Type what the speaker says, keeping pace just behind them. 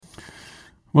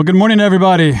Well, good morning,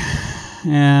 everybody,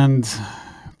 and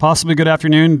possibly good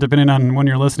afternoon, depending on when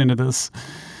you're listening to this.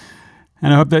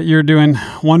 And I hope that you're doing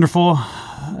wonderful.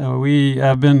 We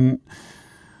have been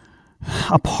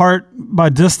apart by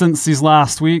distance these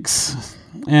last weeks,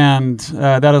 and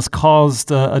that has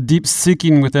caused a deep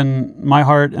seeking within my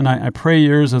heart, and I pray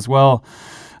yours as well,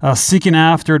 seeking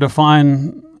after to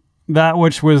find that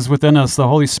which was within us, the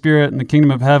Holy Spirit and the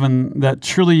kingdom of heaven that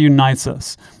truly unites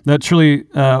us, that truly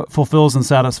fulfills and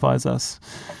satisfies us.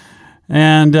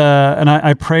 And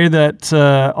I pray that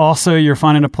also you're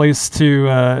finding a place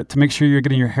to make sure you're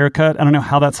getting your hair cut. I don't know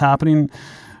how that's happening.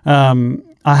 I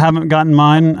haven't gotten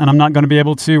mine, and I'm not going to be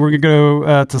able to. We're going to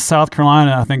go to South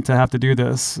Carolina, I think, to have to do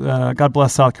this. God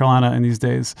bless South Carolina in these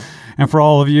days. And for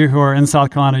all of you who are in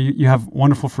South Carolina, you have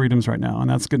wonderful freedoms right now, and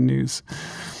that's good news.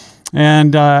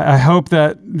 And I hope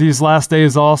that these last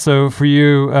days also for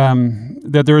you,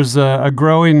 that there's a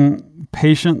growing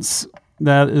patience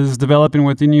that is developing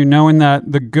within you, knowing that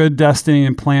the good destiny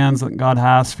and plans that God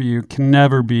has for you can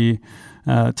never be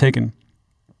taken.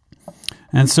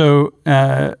 And so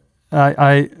I'm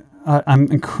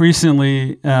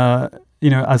increasingly,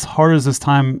 as hard as this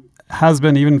time has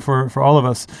been, even for all of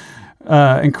us,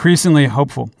 increasingly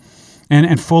hopeful.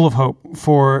 And full of hope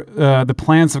for the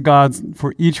plans of God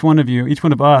for each one of you, each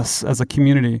one of us as a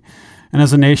community and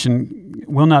as a nation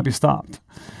will not be stopped.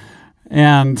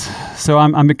 And so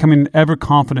I'm becoming ever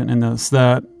confident in this,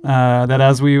 that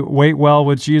as we wait well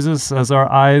with Jesus, as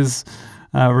our eyes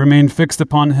remain fixed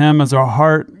upon Him, as our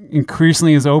heart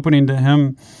increasingly is opening to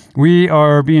Him, we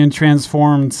are being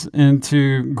transformed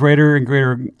into greater and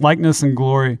greater likeness and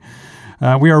glory.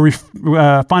 We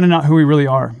are finding out who we really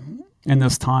are in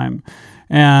this time.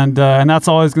 And that's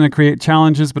always going to create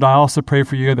challenges, but I also pray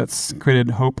for you that's created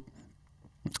hope.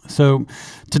 So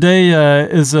today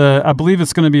I believe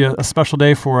it's going to be a special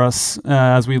day for us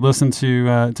as we listen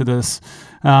to this.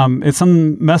 It's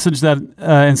some message that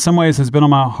in some ways has been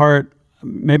on my heart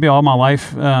maybe all my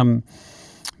life. And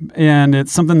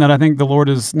it's something that I think the Lord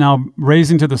is now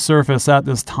raising to the surface at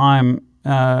this time.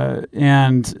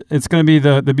 And it's going to be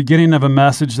the beginning of a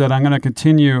message that I'm going to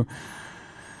continue.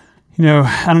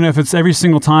 I don't know if it's every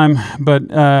single time,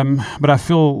 but I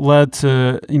feel led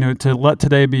to let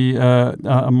today be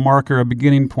a marker, a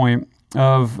beginning point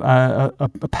of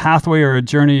a pathway or a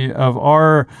journey of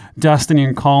our destiny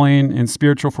and calling and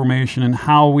spiritual formation, and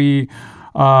how we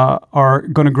are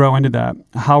going to grow into that,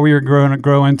 how we are going to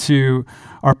grow into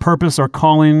our purpose, our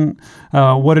calling,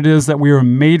 what it is that we were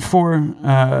made for,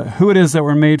 who it is that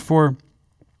we're made for.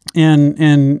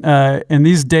 In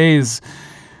these days,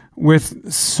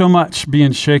 with so much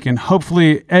being shaken,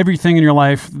 hopefully everything in your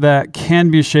life that can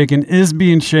be shaken is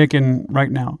being shaken right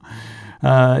now.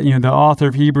 The author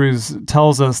of Hebrews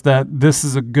tells us that this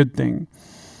is a good thing.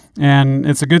 And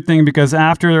it's a good thing because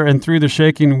after and through the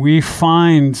shaking, we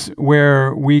find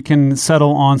where we can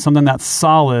settle on something that's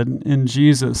solid in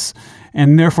Jesus,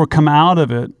 and therefore come out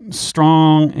of it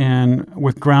strong and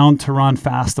with ground to run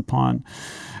fast upon.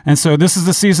 And so this is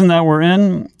the season that we're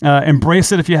in.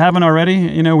 Embrace it if you haven't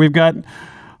already. We've got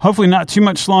hopefully not too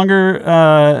much longer,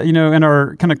 in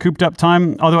our kind of cooped up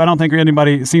time, although I don't think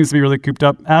anybody seems to be really cooped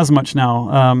up as much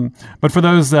now. But for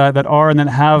those that are and that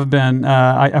have been,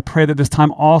 I pray that this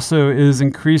time also is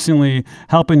increasingly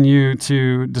helping you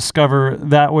to discover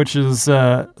that which is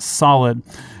solid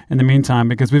in the meantime,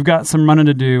 because we've got some running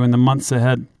to do in the months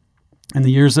ahead, in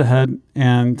the years ahead,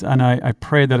 and I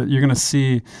pray that you're going to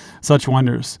see such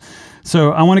wonders.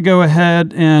 So I want to go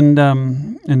ahead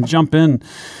and jump in.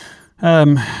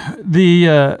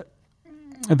 The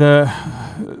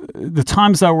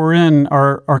times that we're in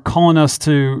are calling us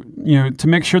to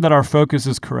make sure that our focus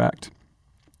is correct.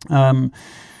 I'm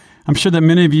sure that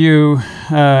many of you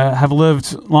have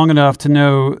lived long enough to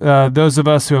know those of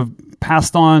us who have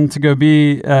passed on to go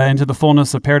be into the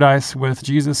fullness of paradise with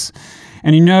Jesus.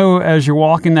 And as you're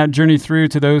walking that journey through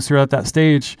to those who are at that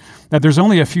stage, that there's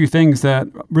only a few things that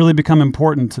really become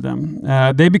important to them.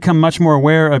 They become much more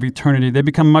aware of eternity. They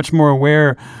become much more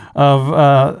aware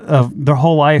of their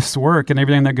whole life's work and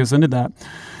everything that goes into that.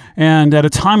 And at a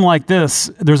time like this,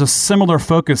 there's a similar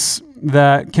focus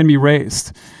that can be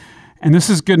raised. And this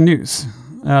is good news.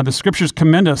 The scriptures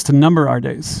commend us to number our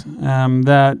days,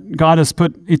 that God has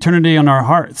put eternity on our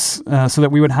hearts so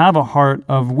that we would have a heart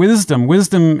of wisdom.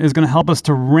 Wisdom is going to help us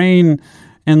to reign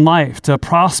in life, to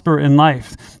prosper in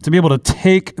life, to be able to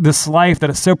take this life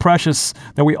that is so precious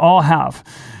that we all have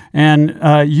and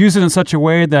use it in such a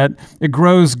way that it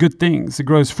grows good things. It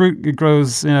grows fruit. It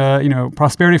grows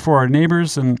prosperity for our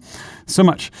neighbors and so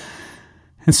much.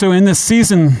 And so in this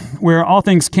season where all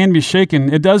things can be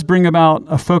shaken, it does bring about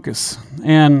a focus.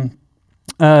 And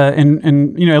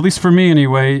and at least for me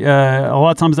anyway, a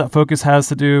lot of times that focus has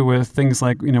to do with things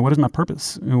like, what is my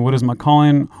purpose? What is my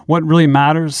calling? What really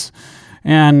matters?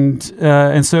 And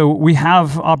so we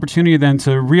have opportunity then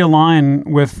to realign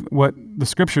with what the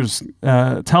scriptures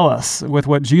tell us, with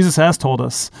what Jesus has told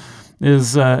us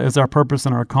is our purpose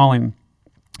and our calling.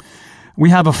 We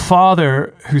have a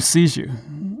Father who sees you,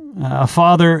 a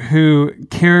Father who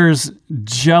cares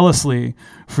jealously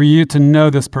for you to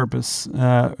know this purpose,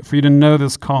 for you to know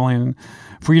this calling,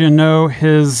 for you to know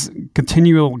his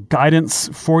continual guidance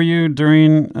for you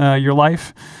during your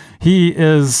life.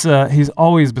 He's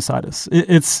always beside us.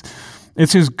 It's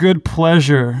his good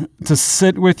pleasure to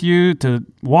sit with you, to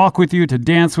walk with you, to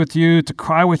dance with you, to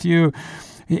cry with you.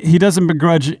 He doesn't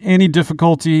begrudge any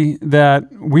difficulty that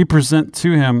we present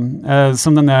to him as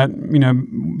something that,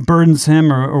 burdens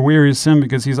him or wearies him,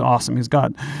 because he's awesome. He's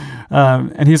God.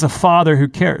 And he's a Father who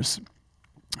cares.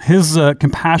 His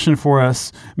compassion for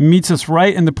us meets us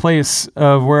right in the place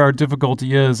of where our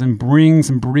difficulty is and brings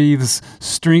and breathes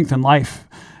strength and life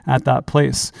at that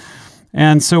place.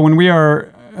 And so when we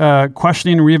are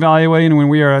questioning, reevaluating, when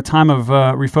we are at a time of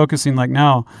refocusing like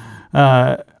now,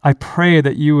 I pray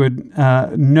that you would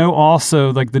know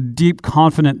also like the deep,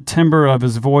 confident timbre of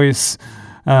his voice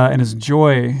and his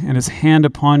joy and his hand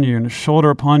upon you and his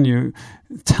shoulder upon you,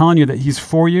 telling you that he's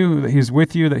for you, that he's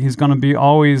with you, that he's going to be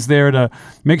always there to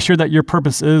make sure that your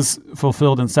purpose is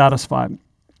fulfilled and satisfied.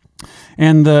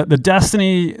 And the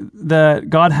destiny that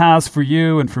God has for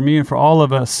you and for me and for all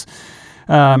of us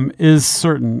is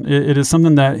certain. It is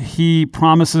something that he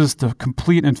promises to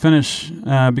complete and finish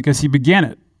because he began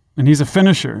it. And he's a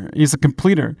finisher. He's a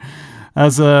completer.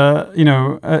 Especially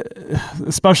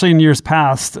in years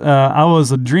past, I was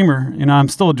a dreamer. I'm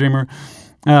still a dreamer.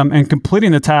 And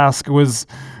completing the task was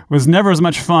never as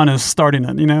much fun as starting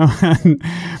it,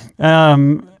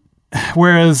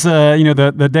 Whereas,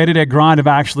 the day-to-day grind of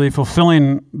actually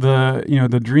fulfilling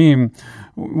the dream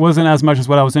wasn't as much as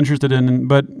what I was interested in.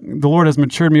 But the Lord has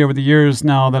matured me over the years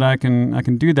now that I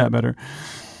can do that better.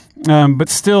 But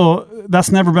still,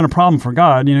 that's never been a problem for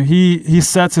God. He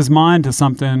sets his mind to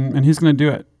something and he's going to do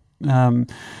it.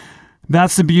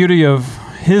 That's the beauty of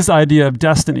his idea of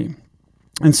destiny.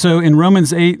 And so in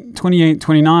Romans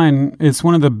 8:28-29, it's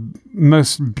one of the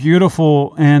most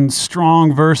beautiful and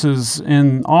strong verses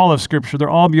in all of Scripture. They're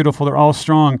all beautiful. They're all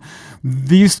strong.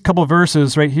 These couple of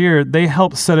verses right here, they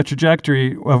help set a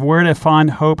trajectory of where to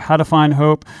find hope, how to find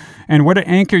hope, and where to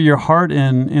anchor your heart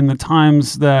in the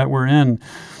times that we're in.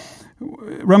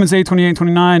 Romans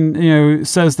 8:28-29,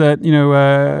 says that,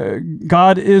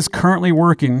 God is currently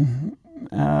working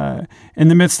in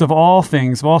the midst of all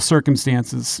things, of all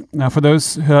circumstances, for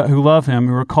those who love him,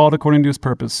 who are called according to his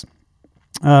purpose.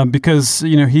 Because,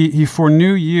 he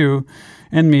foreknew you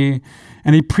and me,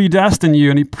 and he predestined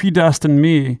you and he predestined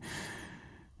me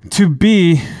to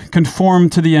be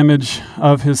conformed to the image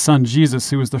of his son,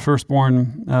 Jesus, who was the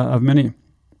firstborn of many.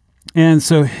 And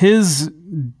so his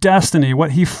destiny,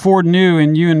 what he foreknew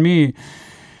in you and me,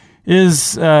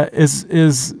 is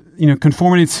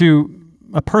conformity to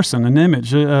a person, an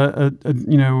image.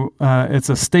 It's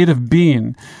a state of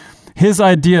being. His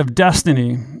idea of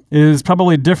destiny is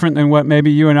probably different than what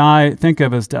maybe you and I think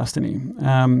of as destiny,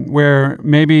 where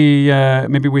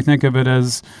maybe we think of it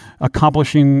as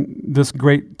accomplishing this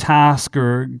great task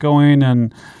or going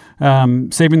and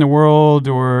saving the world,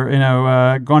 or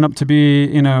going up to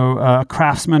be a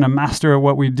craftsman, a master of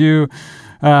what we do,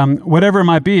 whatever it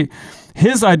might be.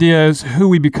 His idea is who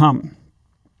we become.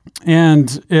 And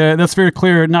that's very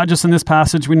clear, not just in this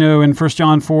passage. We know in 1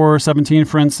 John 4:17,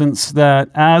 for instance, that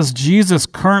as Jesus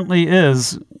currently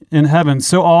is in heaven,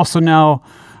 so also now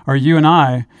are you and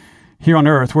I here on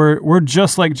earth. We're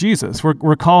just like Jesus.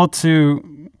 We're called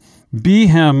to be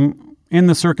him in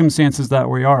the circumstances that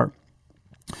we are.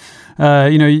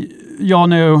 Y'all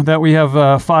know that we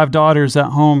have 5 daughters at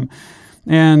home,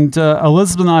 and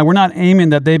Elizabeth and I, we're not aiming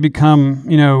that they become,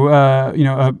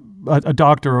 a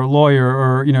doctor or a lawyer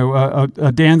or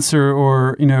a dancer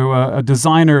or a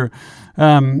designer.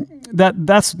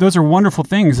 Those are wonderful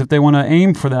things if they want to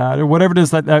aim for that, or whatever it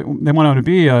is that they want to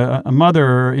be, a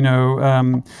mother,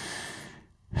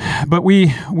 but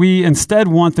we instead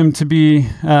want them to be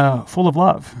full of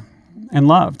love and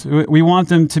loved. We want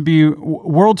them to be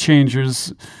world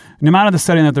changers, no matter the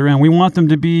setting that they're in. We want them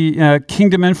to be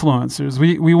kingdom influencers.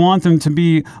 We want them to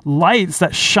be lights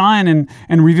that shine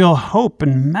and reveal hope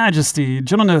and majesty,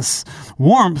 gentleness,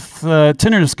 warmth,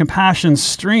 tenderness, compassion,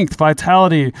 strength,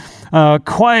 vitality,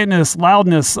 quietness,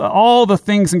 loudness, all the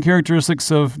things and characteristics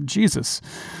of Jesus.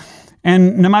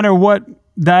 And no matter what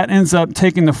that ends up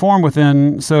taking the form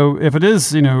within. So if it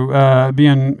is,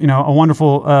 being, a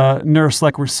wonderful nurse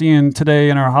like we're seeing today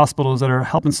in our hospitals that are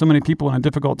helping so many people in a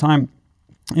difficult time,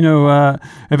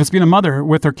 if it's being a mother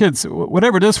with their kids,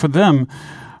 whatever it is for them,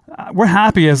 we're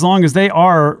happy as long as they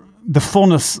are the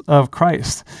fullness of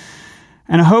Christ.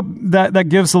 And I hope that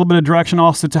gives a little bit of direction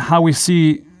also to how we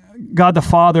see God the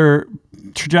Father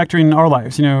trajectory in our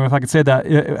lives, if I could say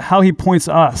that, how he points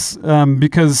us,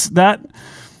 because that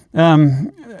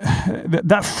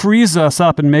frees us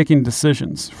up in making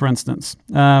decisions, for instance.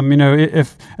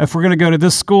 If we're going to go to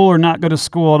this school or not go to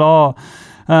school at all,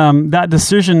 that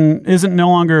decision is no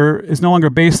longer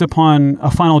based upon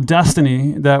a final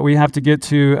destiny that we have to get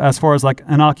to as far as like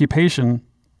an occupation.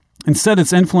 Instead,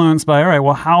 it's influenced by, all right,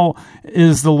 well, how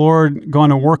is the Lord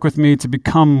going to work with me to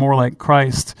become more like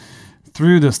Christ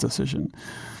through this decision?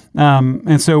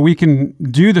 And so we can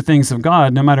do the things of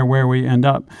God no matter where we end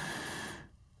up.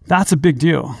 That's a big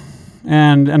deal.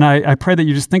 And I pray that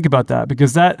you just think about that,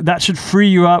 because that should free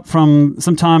you up from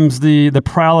sometimes the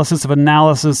paralysis of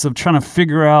analysis of trying to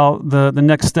figure out the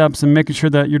next steps and making sure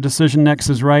that your decision next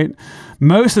is right.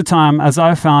 Most of the time, as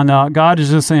I found out, God is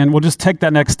just saying, well, just take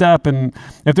that next step. And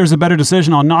if there's a better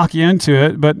decision, I'll knock you into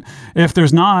it. But if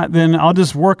there's not, then I'll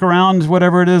just work around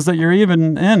whatever it is that you're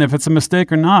even in. If it's a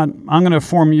mistake or not, I'm going to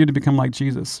form you to become like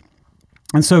Jesus.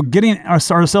 And so getting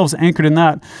ourselves anchored in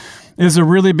that is a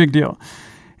really big deal.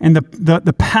 And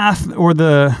the path or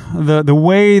the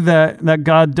way that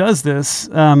God does this,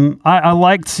 I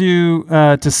like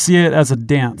to see it as a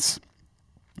dance.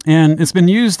 And it's been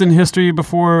used in history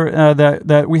before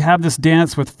that we have this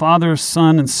dance with Father,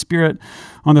 Son, and Spirit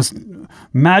on this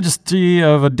majesty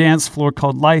of a dance floor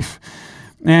called life.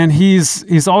 And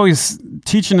he's always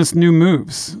teaching us new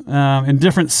moves in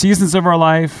different seasons of our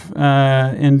life,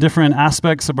 in different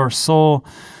aspects of our soul.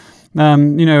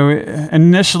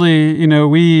 Initially,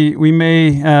 we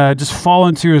may just fall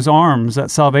into his arms at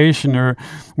salvation, or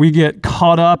we get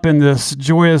caught up in this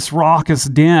joyous, raucous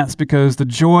dance because the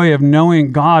joy of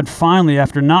knowing God finally,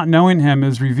 after not knowing him,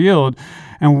 is revealed,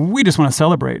 and we just want to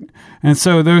celebrate. And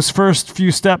so those first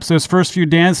few steps, those first few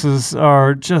dances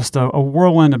are just a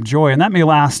whirlwind of joy, and that may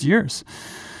last years.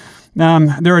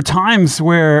 There are times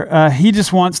where he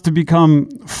just wants to become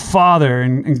Father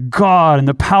and God and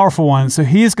the powerful one. So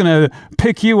he's going to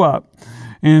pick you up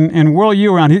and whirl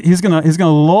you around. He's going to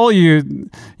lull you,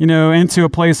 into a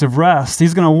place of rest.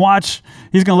 He's going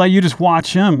to let you just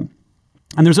watch him.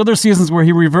 And there's other seasons where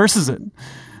he reverses it,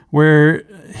 where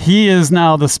he is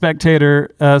now the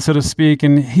spectator, so to speak,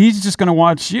 and he's just going to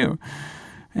watch you.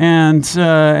 And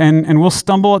we'll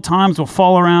stumble at times. We'll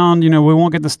fall around. We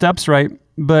won't get the steps right.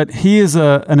 But he is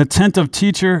an attentive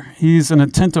teacher. He's an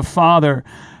attentive father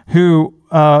who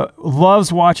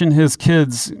loves watching his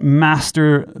kids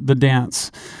master the dance.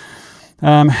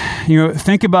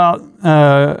 Think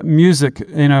about music,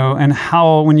 and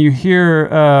how when you hear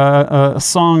a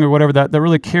song or whatever that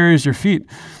really carries your feet,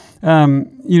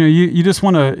 you just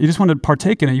want to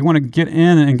partake in it. You want to get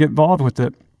in and get involved with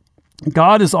it.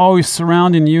 God is always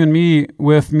surrounding you and me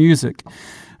with music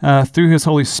through his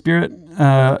Holy Spirit,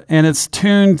 and it's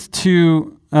tuned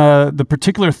to the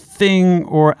particular thing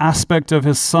or aspect of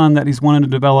his Son that he's wanted to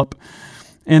develop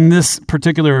in this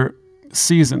particular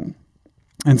season.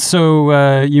 And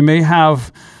so you may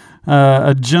have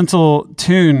a gentle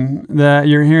tune that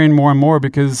you're hearing more and more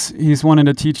because he's wanting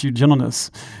to teach you gentleness.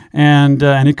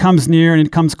 And he comes near and he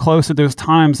comes close at those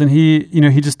times, and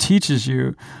he just teaches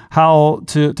you how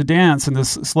to dance in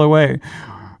this slow way.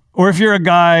 Or if you're a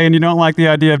guy and you don't like the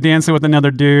idea of dancing with another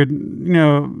dude,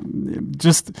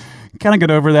 just kind of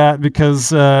get over that,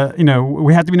 because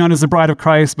we have to be known as the bride of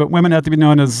Christ, but women have to be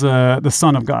known as the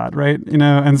son of God, right?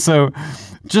 And so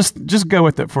just go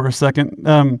with it for a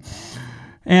second.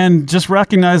 And just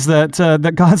recognize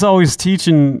that God's always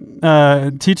teaching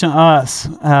us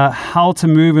how to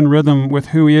move in rhythm with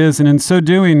who he is. And in so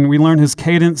doing, we learn his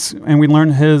cadence and we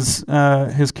learn his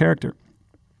character.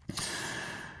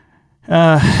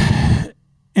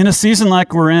 In a season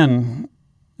like we're in,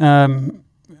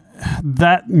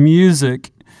 that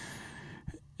music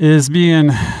is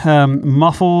being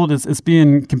muffled, it's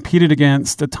being competed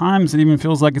against. At times, it even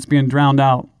feels like it's being drowned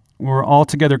out or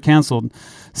altogether canceled,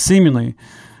 seemingly,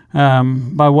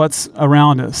 by what's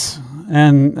around us.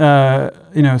 And,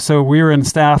 so we were in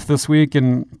staff this week,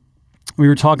 and we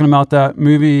were talking about that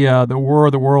movie, The War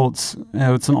of the Worlds.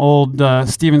 It's an old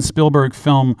Steven Spielberg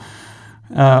film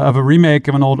of a remake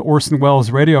of an old Orson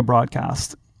Welles radio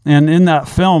broadcast. And in that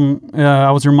film, I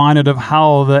was reminded of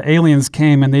how the aliens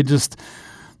came and they just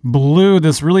blew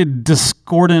this really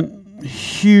discordant,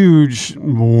 huge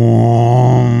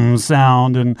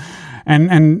sound, and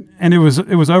And it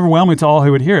was overwhelming to all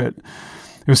who would hear it.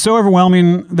 It was so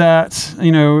overwhelming that,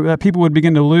 that people would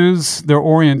begin to lose their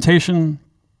orientation.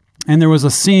 And there was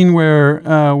a scene where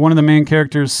one of the main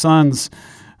character's sons,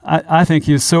 I think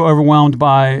he is so overwhelmed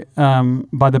by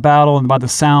the battle and by the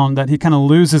sound that he kind of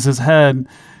loses his head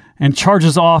and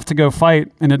charges off to go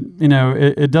fight. And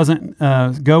it doesn't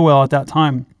go well at that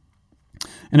time.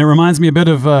 And it reminds me a bit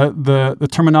of the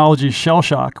terminology shell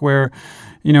shock, where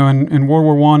in World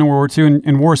War I and World War II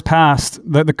and wars past,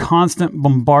 the constant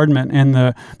bombardment and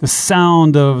the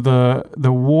sound of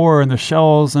the war and the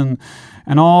shells and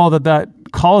all that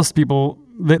caused people,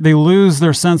 they lose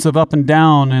their sense of up and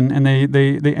down, and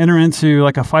they enter into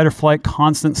like a fight or flight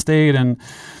constant state, and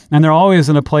they're always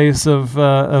in a place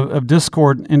of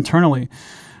discord internally.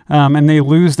 And they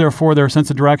lose, therefore, their sense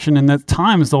of direction. And at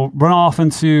times, they'll run off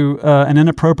into an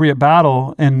inappropriate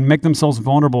battle and make themselves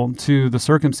vulnerable to the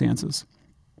circumstances.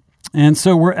 And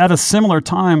so we're at a similar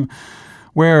time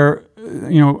where,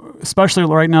 especially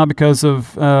right now because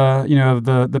of,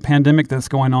 the pandemic that's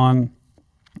going on.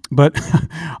 But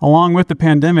along with the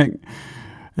pandemic,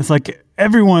 it's like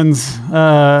everyone's,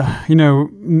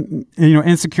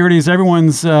 insecurities,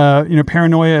 everyone's,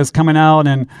 paranoia is coming out,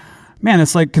 and man,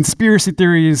 it's like conspiracy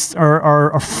theories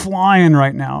are flying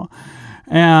right now,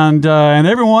 and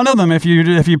every one of them, if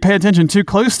you pay attention too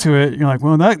close to it, you're like,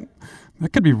 well, that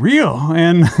could be real,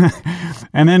 and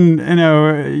then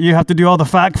you have to do all the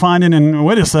fact finding, and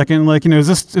wait a second, like is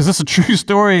this a true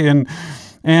story, and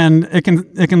it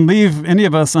can leave any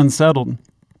of us unsettled.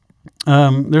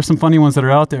 There's some funny ones that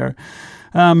are out there.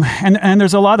 And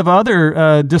there's a lot of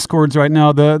other discords right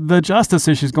now. The justice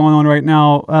issues going on right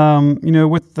now,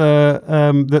 with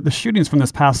the shootings from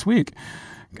this past week.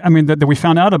 I mean, that we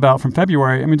found out about from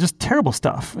February. I mean, just terrible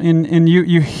stuff. And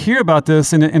you hear about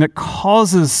this, and it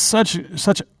causes such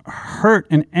hurt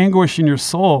and anguish in your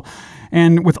soul.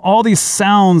 And with all these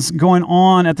sounds going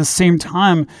on at the same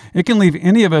time, it can leave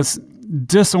any of us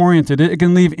disoriented. It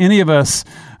can leave any of us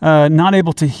not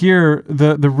able to hear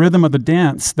the rhythm of the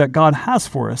dance that God has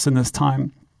for us in this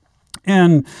time.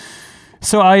 And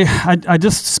so I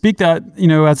just speak that,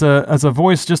 as a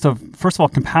voice just of, first of all,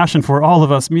 compassion for all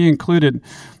of us, me included,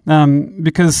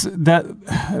 because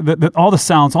that all the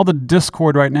sounds, all the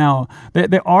discord right now,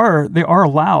 they are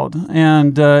loud,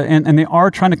 and they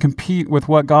are trying to compete with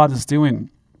what God is doing.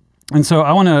 And so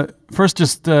I want to first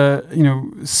just,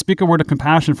 speak a word of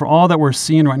compassion for all that we're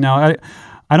seeing right now.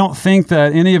 I don't think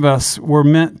that any of us were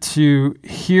meant to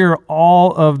hear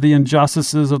all of the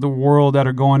injustices of the world that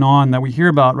are going on, that we hear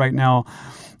about right now,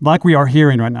 like we are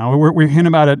hearing right now. We're hearing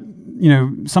about it,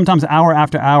 sometimes hour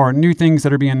after hour, new things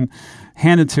that are being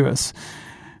handed to us.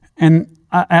 And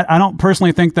I don't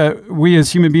personally think that we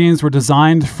as human beings were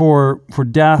designed for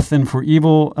death and for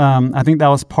evil. I think that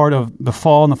was part of the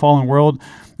fall and the fallen world.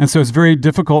 And so it's very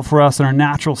difficult for us in our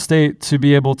natural state to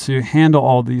be able to handle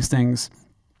all these things.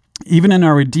 Even in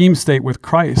our redeemed state with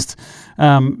Christ,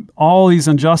 all these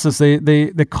injustices,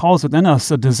 they cause within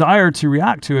us a desire to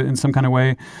react to it in some kind of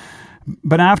way.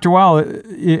 But after a while,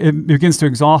 it begins to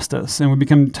exhaust us, and we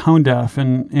become tone deaf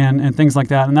and things like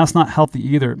that. And that's not healthy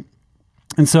either.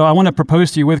 And so I want to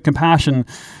propose to you with compassion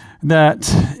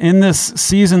that in this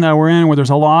season that we're in, where there's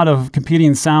a lot of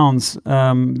competing sounds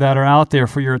that are out there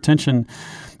for your attention,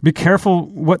 be careful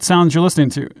what sounds you're listening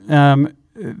to.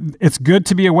 It's good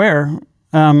to be aware.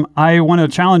 I want to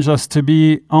challenge us to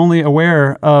be only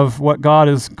aware of what God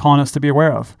is calling us to be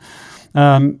aware of.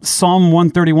 Psalm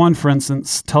 131, for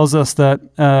instance, tells us that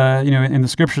in the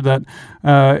scripture that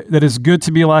it's good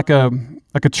to be like a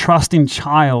trusting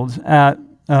child at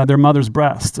their mother's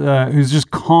breast, who's just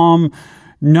calm,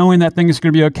 knowing that things are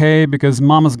going to be okay because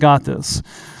Mama's got this.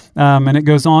 And it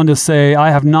goes on to say,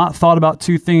 I have not thought about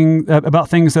things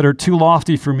that are too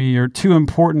lofty for me, or too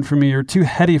important for me, or too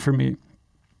heady for me.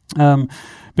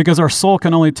 Because our soul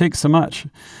can only take so much.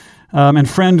 And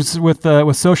friends, with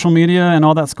social media and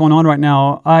all that's going on right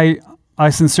now, I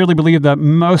sincerely believe that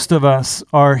most of us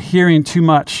are hearing too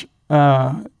much,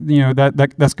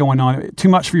 that's going on. Too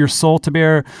much for your soul to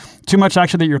bear, too much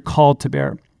actually that you're called to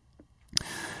bear.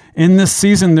 In this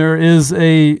season, there is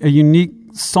a unique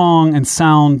song and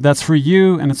sound that's for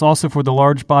you, and it's also for the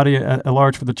large body at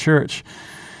large, for the church.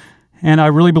 And I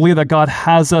really believe that God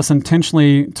has us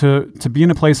intentionally to be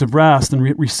in a place of rest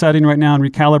and resetting right now and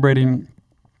recalibrating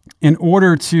in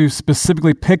order to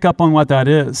specifically pick up on what that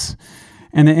is.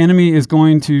 And the enemy is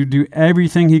going to do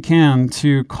everything he can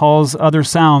to cause other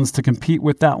sounds to compete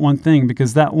with that one thing,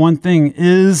 because that one thing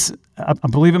is, I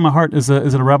believe in my heart, is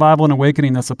a revival and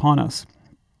awakening that's upon us.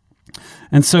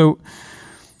 And so,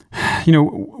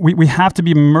 we have to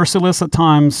be merciless at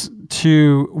times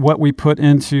to what we put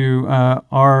into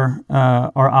our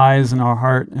eyes and our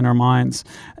heart and our minds.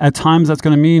 At times, that's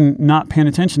going to mean not paying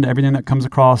attention to everything that comes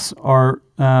across our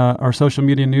social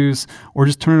media news, or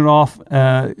just turning it off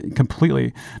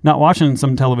completely, not watching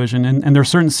some television. And there are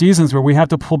certain seasons where we have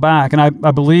to pull back. And I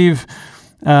believe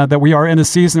that we are in a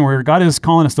season where God is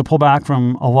calling us to pull back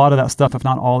from a lot of that stuff, if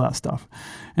not all that stuff.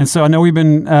 And so I know we've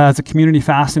been as a community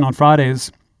fasting on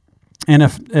Fridays. And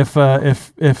if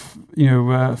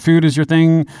food is your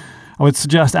thing, I would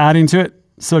suggest adding to it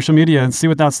social media and see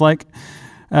what that's like.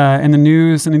 And the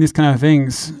news and these kind of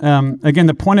things. Again,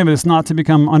 the point of it is not to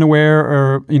become unaware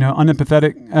or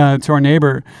unempathetic to our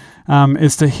neighbor.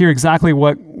 Is to hear exactly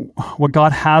what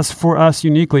God has for us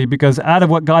uniquely, because out of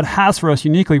what God has for us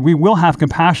uniquely, we will have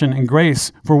compassion and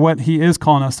grace for what He is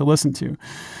calling us to listen to.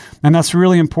 And that's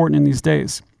really important in these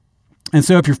days. And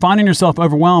so if you're finding yourself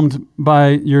overwhelmed by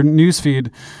your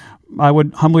newsfeed, I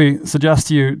would humbly suggest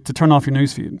to you to turn off your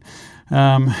newsfeed.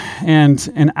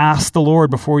 And ask the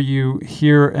Lord before you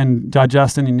hear and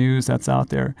digest any news that's out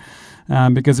there,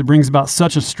 because it brings about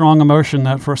such a strong emotion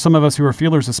that for some of us who are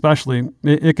feelers especially,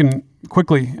 it can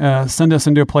quickly send us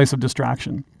into a place of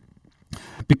distraction.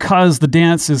 Because the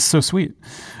dance is so sweet.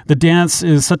 The dance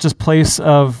is such a place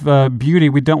of beauty,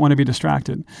 we don't want to be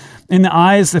distracted. In the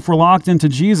eyes, if we're locked into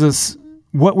Jesus,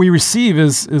 what we receive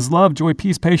is love, joy,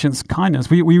 peace, patience, kindness.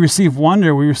 We receive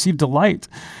wonder, we receive delight.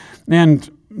 And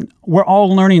we're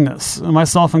all learning this,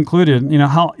 myself included,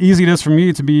 how easy it is for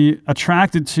me to be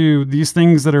attracted to these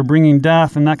things that are bringing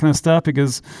death and that kind of stuff,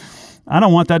 because I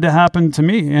don't want that to happen to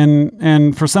me.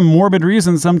 And for some morbid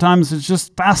reason, sometimes it's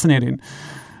just fascinating.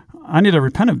 I need to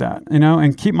repent of that,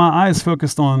 and keep my eyes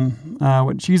focused on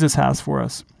what Jesus has for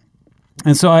us.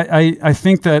 And so I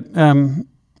think that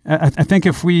I think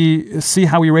if we see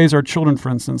how we raise our children, for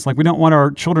instance, like we don't want our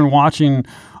children watching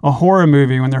a horror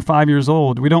movie when they're 5 years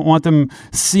old. We don't want them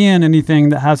seeing anything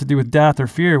that has to do with death or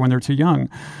fear when they're too young.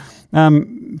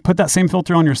 Put that same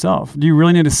filter on yourself. Do you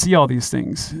really need to see all these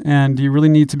things? And do you really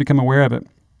need to become aware of it?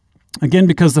 Again,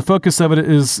 because the focus of it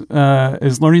is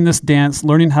learning this dance,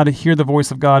 learning how to hear the voice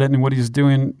of God and what He's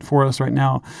doing for us right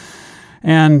now.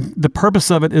 And the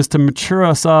purpose of it is to mature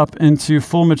us up into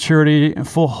full maturity and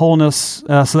full wholeness,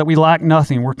 so that we lack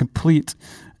nothing. We're complete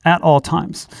at all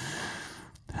times.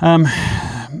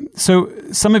 So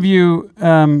some of you,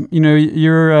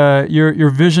 your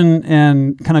vision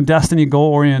and kind of destiny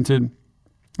goal oriented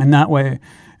in that way.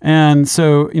 And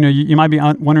so, you might be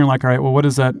wondering like, all right, well, what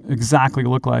does that exactly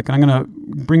look like? And I'm going to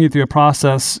bring you through a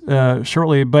process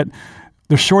shortly, but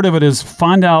the short of it is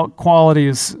find out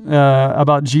qualities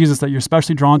about Jesus that you're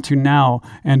especially drawn to now,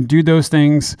 and do those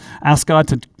things. Ask God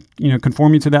to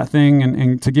conform you to that thing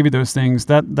and to give you those things.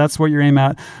 That's what you're aiming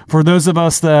at. For those of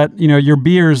us that, you're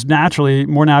beers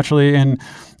more naturally, and,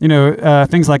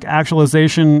 things like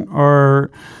actualization or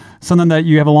something that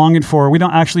you have a longing for, we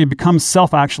don't actually become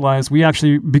self-actualized. We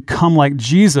actually become like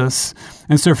Jesus.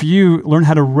 And so for you, learn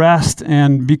how to rest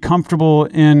and be comfortable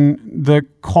in the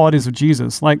qualities of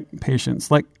Jesus, like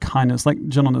patience, like kindness, like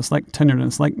gentleness, like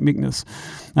tenderness, like meekness,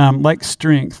 like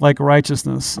strength, like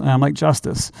righteousness, like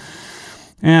justice.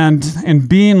 And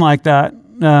being like that,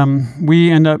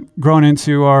 we end up growing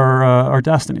into our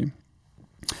destiny.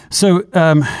 So,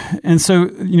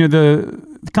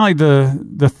 kind of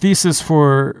like the thesis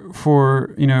for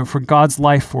God's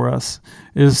life for us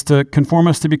is to conform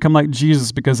us to become like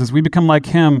Jesus, because as we become like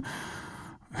Him,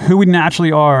 who we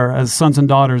naturally are as sons and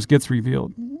daughters gets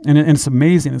revealed. And it's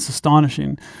amazing. It's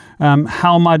astonishing.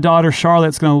 How my daughter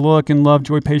Charlotte's going to look in love,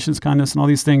 joy, patience, kindness, and all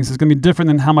these things is going to be different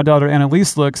than how my daughter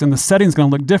Annalise looks, and the setting's going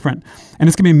to look different. And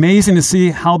it's going to be amazing to see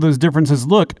how those differences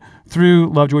look through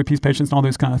love, joy, peace, patience, and all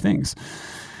those kind of things.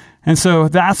 And so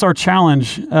that's our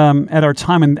challenge at our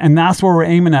time, and that's where we're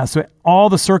aiming at. So all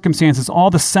the circumstances,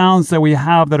 all the sounds that we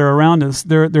have that are around us,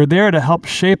 they're there to help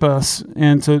shape us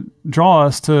and to draw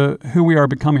us to who we are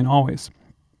becoming always.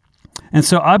 And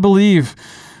so I believe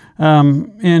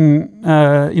in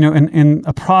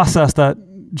a process that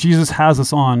Jesus has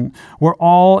us on. We're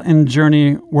all in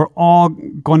journey. We're all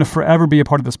going to forever be a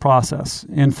part of this process.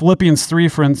 In Philippians 3,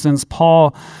 for instance,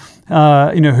 Paul,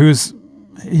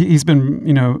 he's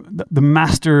been, the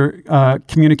master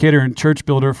communicator and church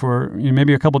builder for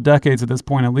maybe a couple decades at this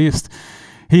point at least.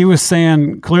 He was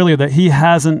saying clearly that he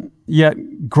hasn't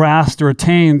yet grasped or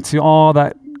attained to all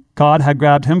that God had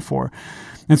grabbed him for.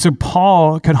 And so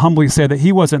Paul could humbly say that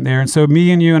he wasn't there. And so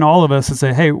me and you and all of us would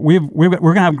say, hey, we're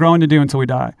going to have growing to do until we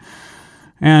die.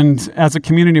 And as a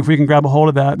community, if we can grab a hold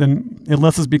of that, then it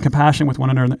lets us be compassionate with one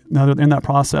another in that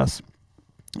process.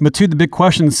 But the big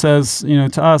question says,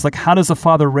 to us, like, how does the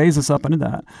Father raise us up into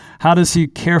that? How does He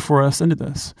care for us into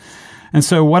this? And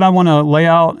so what I want to lay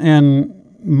out in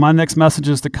my next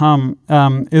messages to come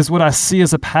is what I see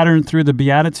as a pattern through the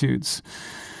Beatitudes.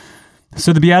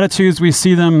 So the Beatitudes, we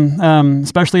see them,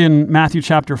 especially in Matthew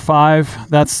chapter 5.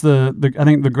 That's I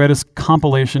think the greatest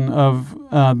compilation of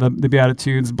the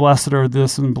Beatitudes. Blessed are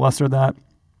this and blessed are that.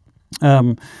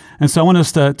 And so I want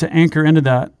us to anchor into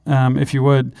that, if you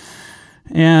would.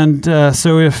 And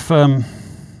so if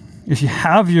you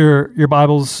have your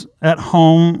Bibles at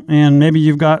home, and maybe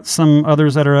you've got some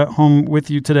others that are at home with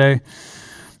you today,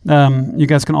 you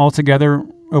guys can all together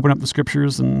open up the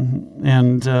scriptures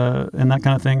and that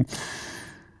kind of thing.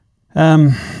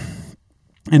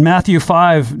 In Matthew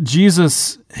 5,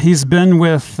 Jesus, he's been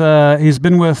with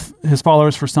his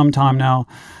followers for some time now,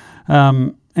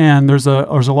 and there's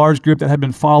a large group that had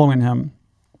been following him,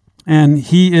 and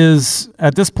he is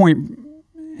at this point,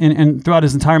 and throughout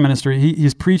his entire ministry,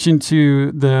 he's preaching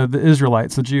to the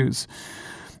Israelites, the Jews,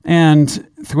 and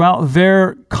throughout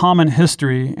their common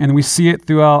history, and we see it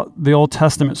throughout the Old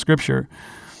Testament scripture.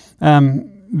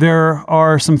 There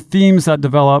are some themes that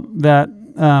develop that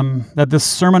this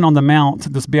Sermon on the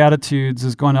Mount, this Beatitudes,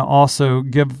 is going to also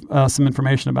give some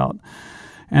information about.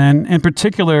 And in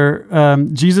particular,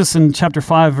 Jesus in chapter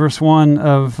 5, verse 1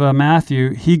 of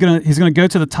Matthew, he's going to go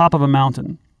to the top of a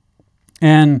mountain.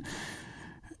 And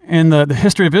in the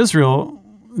history of Israel,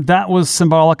 that was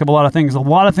symbolic of a lot of things. A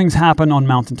lot of things happen on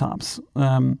mountaintops.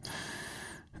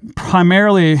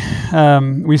 Primarily,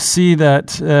 we see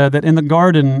that in the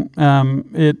garden,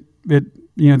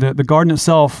 the garden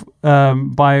itself,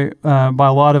 by a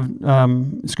lot of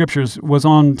scriptures, was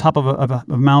on top of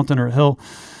a mountain or a hill,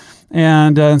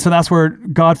 and so that's where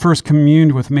God first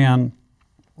communed with man,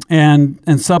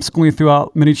 and subsequently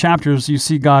throughout many chapters, you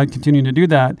see God continuing to do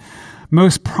that.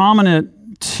 Most prominent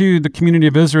to the community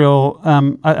of Israel,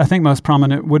 I think most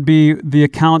prominent would be the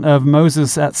account of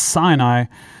Moses at Sinai,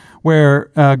 where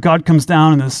God comes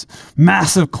down in this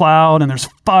massive cloud, and there's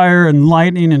fire and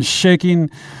lightning and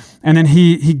shaking. And then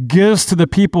he gives to the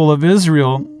people of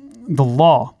Israel the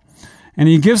law, and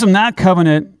he gives them that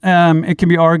covenant. It can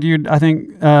be argued, I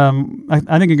think it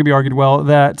can be argued well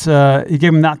that he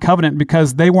gave them that covenant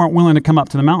because they weren't willing to come up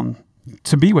to the mountain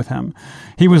to be with him.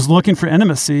 He was looking for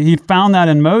intimacy. He found that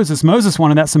in Moses. Moses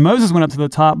wanted that, so Moses went up to the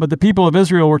top. But the people of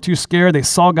Israel were too scared. They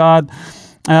saw God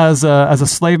as a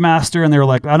slave master, and they were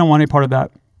like, "I don't want any part of that."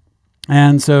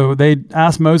 And so they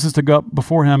asked Moses to go up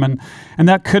before him, and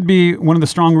that could be one of the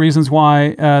strong reasons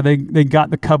why they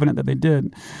got the covenant that they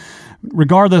did.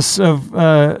 Regardless of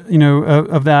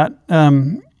that,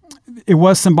 it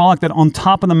was symbolic that on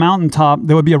top of the mountaintop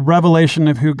there would be a revelation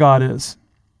of who God is.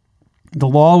 The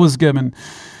law was given.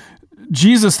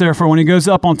 Jesus, therefore, when he goes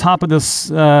up on top of this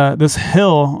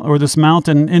hill or this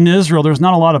mountain in Israel, there's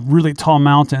not a lot of really tall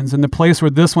mountains, and the place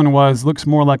where this one looks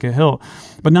more like a hill.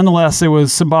 But nonetheless, it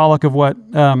was symbolic of what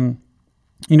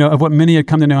many had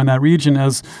come to know in that region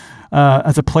as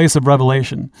a place of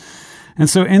revelation. And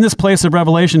so, in this place of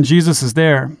revelation, Jesus is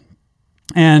there,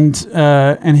 and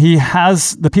he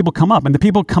has the people come up, and the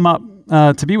people come up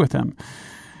to be with him,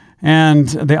 and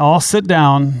they all sit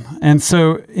down. And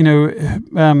so,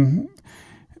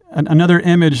 another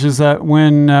image is that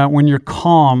when you're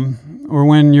calm, or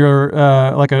when you're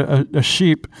like a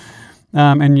sheep,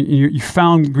 and you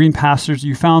found green pastures,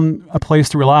 you found a place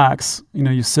to relax,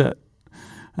 you sit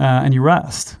and you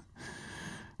rest,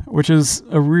 which is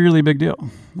a really big deal.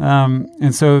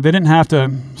 And so they didn't have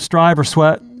to strive or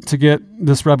sweat to get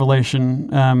this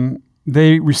revelation.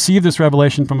 They received this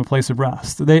revelation from a place of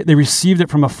rest. They received it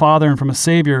from a Father and from a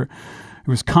Savior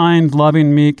who was kind,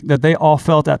 loving, meek, that they all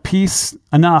felt at peace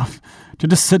enough to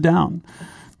just sit down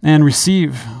and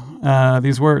receive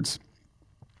these words.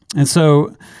 And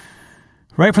so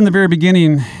right from the very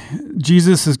beginning,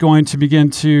 Jesus is going to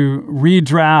begin to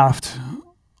redraft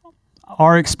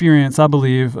our experience, I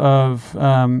believe, of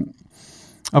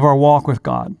our walk with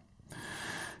God.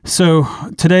 So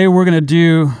today we're going to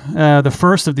do the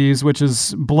first of these, which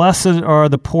is, "Blessed are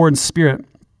the poor in spirit,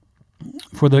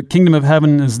 for the kingdom of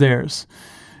heaven is theirs."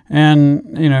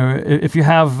 And, if you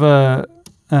have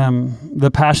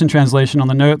the Passion Translation on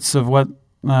the notes of what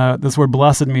this word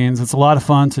blessed means, it's a lot of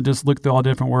fun to just look through all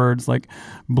different words like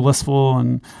blissful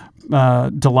and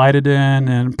delighted in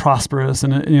and prosperous.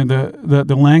 And,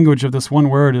 the language of this one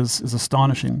word is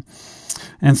astonishing.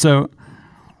 And so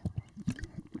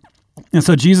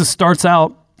Jesus starts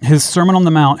out his Sermon on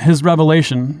the Mount, his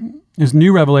revelation, his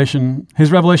new revelation,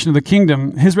 his revelation of the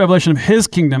kingdom, his revelation of his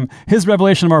kingdom, his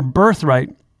revelation of our birthright,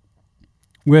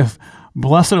 with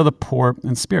 "Blessed are the poor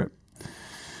in spirit."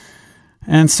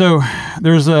 And so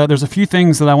there's a few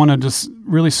things that I want to just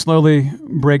really slowly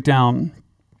break down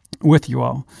with you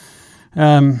all.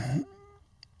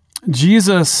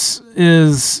 Jesus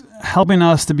is helping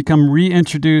us to become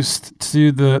reintroduced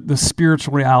to the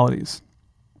spiritual realities.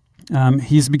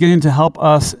 He's beginning to help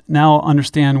us now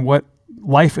understand what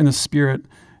life in the Spirit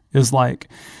is like.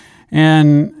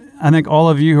 And I think all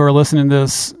of you who are listening to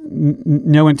this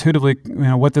know intuitively,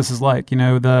 what this is like.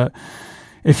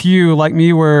 If you, like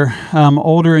me, were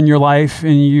older in your life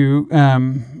and you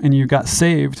got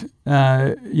saved,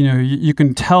 you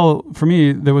can tell. For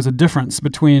me, there was a difference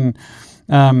between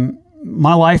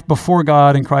my life before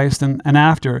God and Christ and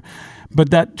after.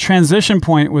 But that transition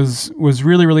point was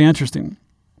really, really interesting.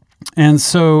 And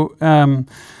so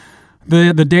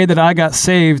the day that I got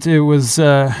saved, it was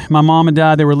my mom and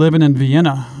dad, they were living in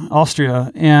Vienna,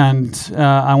 Austria, and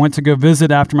I went to go visit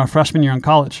after my freshman year in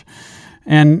college.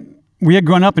 And we had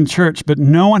grown up in church, but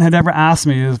no one had ever asked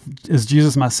me, is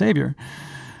Jesus my Savior?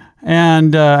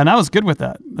 And I was good with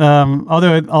that.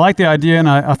 Although I liked the idea, and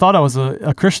I thought I was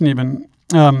a Christian even,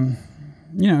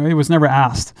 it was never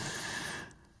asked.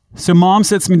 So Mom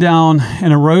sits me down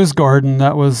in a rose garden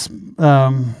that was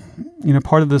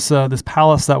part of this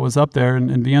palace that was up there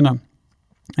in Vienna.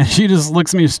 And she just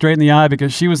looks me straight in the eye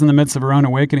because she was in the midst of her own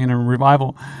awakening and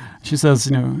revival. She says,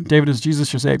 David, is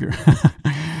Jesus your Savior?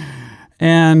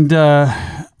 And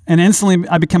instantly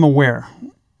I became aware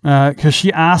because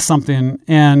she asked something,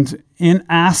 and in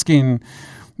asking,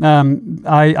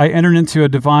 I entered into a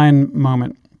divine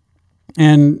moment.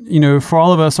 And for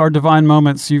all of us, our divine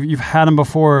moments, you've had them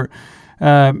before.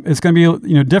 It's going to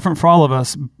be different for all of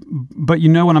us, but you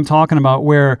know what I'm talking about.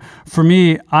 Where for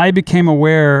me, I became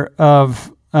aware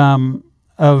of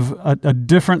a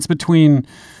difference between,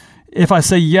 if I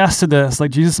say yes to this,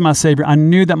 like Jesus is my Savior, I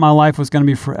knew that my life was going to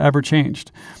be forever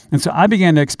changed. And so I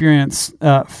began to experience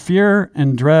fear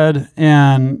and dread,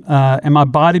 and my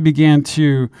body began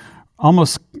to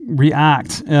almost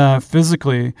react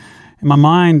physically. And my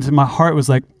mind, my heart was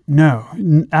like, no,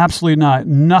 absolutely not.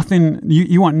 Nothing.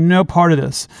 You want no part of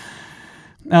this.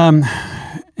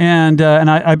 And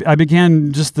I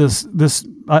began just this.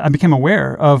 I became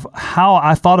aware of how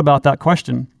I thought about that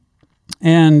question.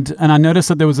 And I noticed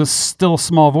that there was a still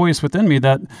small voice within me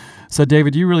that said,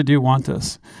 David, you really do want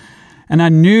this. And I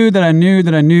knew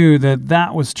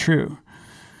that was true.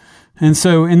 And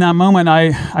so in that moment,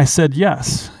 I said,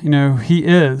 yes, he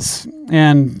is.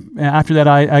 And after that,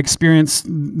 I experienced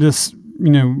this,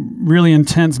 really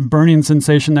intense burning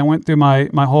sensation that went through my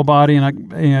whole body.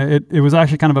 And it was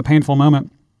actually kind of a painful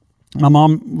moment. My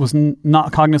mom was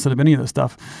not cognizant of any of this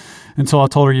stuff until I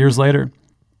told her years later.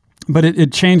 But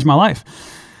it changed my life.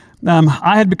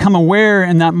 I had become aware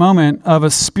in that moment of a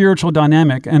spiritual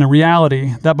dynamic and a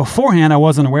reality that beforehand I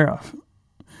wasn't aware of.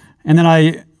 And then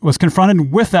I was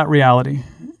confronted with that reality.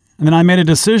 And then I made a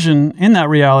decision in that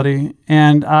reality.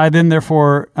 And I then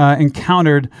therefore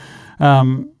encountered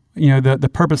the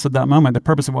purpose of that moment, the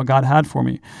purpose of what God had for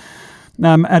me.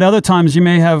 At other times, you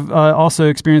may have also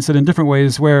experienced it in different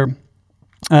ways where,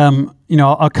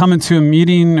 I'll come into a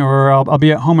meeting or I'll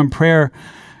be at home in prayer,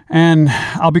 and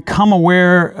I'll become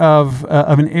aware of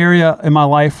an area in my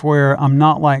life where I'm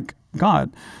not like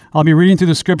God. I'll be reading through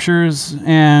the scriptures,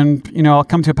 and I'll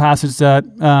come to a passage that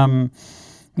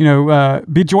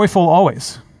be joyful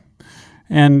always,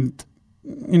 and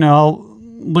I'll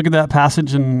look at that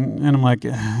passage and I'm like,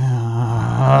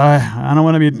 I don't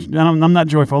want to be. I'm not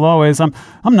joyful always. I'm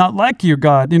not like you,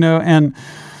 God. And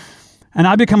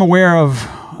I become aware of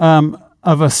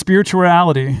a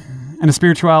spirituality and a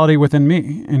spirituality within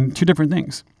me, and two different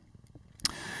things.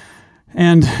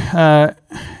 And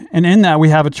in that, we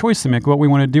have a choice to make, what we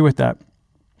want to do with that.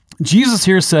 Jesus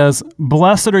here says,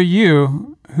 blessed are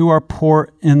you who are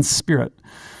poor in spirit.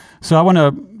 So I want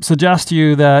to suggest to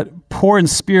you that poor in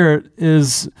spirit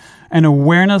is an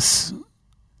awareness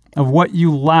of what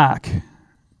you lack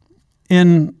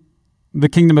in the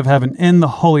kingdom of heaven, in the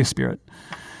Holy Spirit.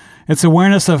 It's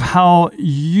awareness of how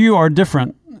you are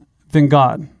different than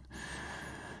God.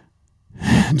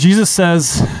 Jesus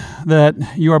says that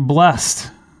you are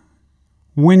blessed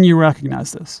when you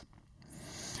recognize this.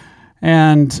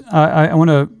 And I want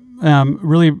to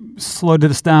really slow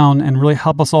this down and really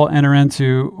help us all enter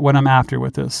into what I'm after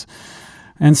with this.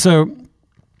 And so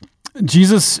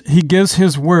Jesus, he gives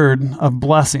his word of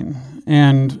blessing.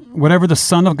 And whatever the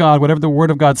Son of God, whatever the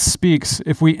Word of God speaks,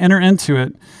 if we enter into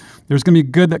it, there's going to be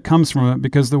good that comes from it,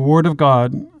 because the Word of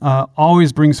God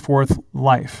always brings forth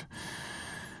life.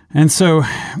 And so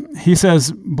he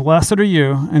says, blessed are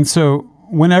you. And so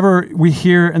whenever we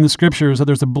hear in the scriptures that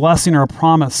there's a blessing or a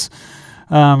promise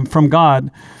from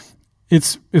God,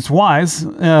 it's wise.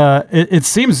 It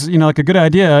seems like a good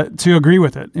idea to agree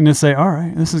with it and to say, all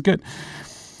right, this is good.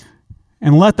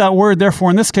 And let that word,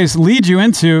 therefore, in this case, lead you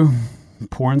into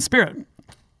poor in spirit.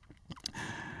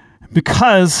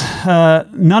 Because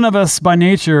none of us by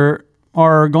nature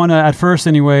are going to, at first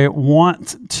anyway,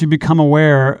 want to become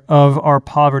aware of our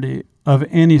poverty of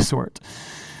any sort.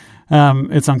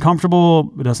 It's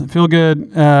uncomfortable. It doesn't feel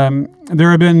good.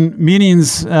 There have been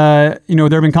meetings, there have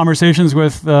been conversations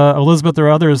with Elizabeth or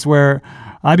others where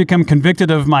I become convicted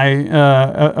of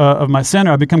my sin,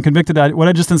 or I become convicted that what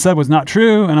I just said was not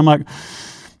true, and I'm like,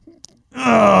 oh,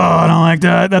 I don't like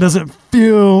that. That doesn't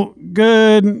feel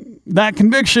good. That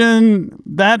conviction,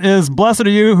 that is blessed are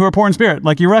you who are poor in spirit.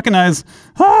 Like you recognize,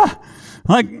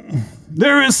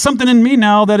 there is something in me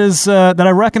now that is that I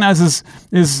recognize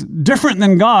is different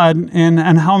than God,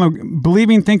 and how I'm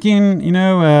believing, thinking,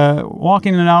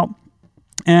 walking it out.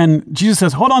 And Jesus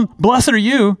says, hold on, blessed are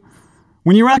you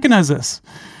when you recognize this.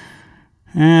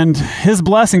 And his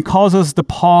blessing calls us to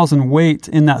pause and wait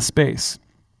in that space.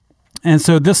 And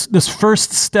so this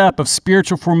first step of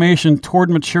spiritual formation toward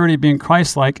maturity, being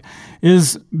Christ-like,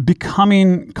 is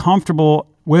becoming comfortable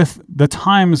with the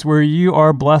times where you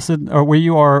are blessed or where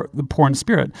you are the poor in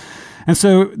spirit. And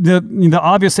so the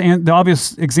obvious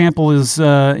example is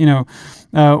upon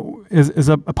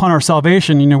our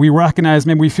salvation. We recognize,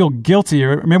 maybe we feel guilty,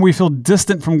 or maybe we feel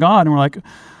distant from God, and we're like,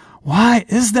 why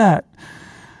is that?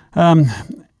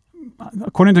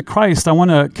 According to Christ, I want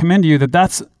to commend you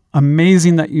that's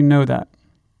amazing that you know that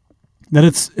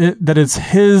it's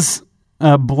his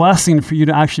blessing for you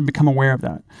to actually become aware of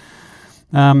that.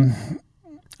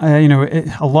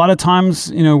 A lot of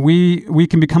times, we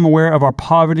can become aware of our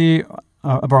poverty,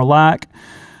 of our lack,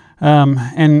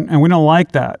 and we don't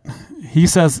like that. He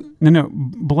says, no,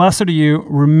 blessed are you,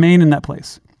 remain in that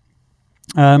place.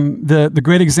 The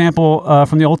great example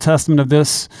from the Old Testament of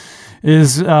this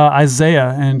is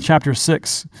Isaiah in chapter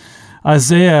 6.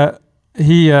 Isaiah,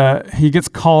 he gets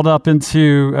called up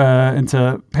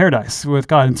into paradise with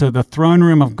God, into the throne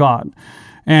room of God.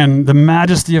 And the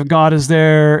majesty of God is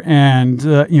there, and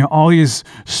all these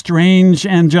strange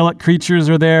angelic creatures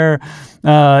are there.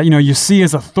 You see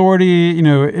his authority.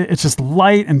 It's just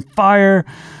light and fire,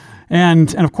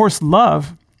 and of course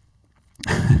love.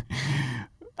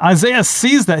 Isaiah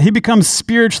sees that. He becomes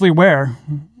spiritually aware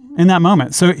in that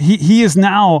moment. So he is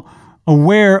now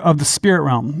aware of the spirit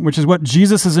realm, which is what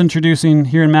Jesus is introducing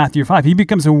here in Matthew 5. He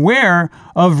becomes aware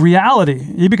of reality.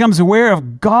 He becomes aware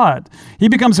of God. He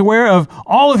becomes aware of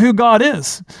all of who God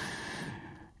is.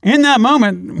 In that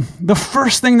moment, the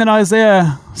first thing that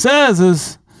Isaiah says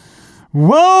is,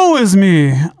 woe is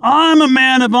me, I'm a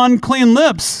man of unclean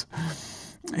lips.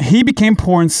 He became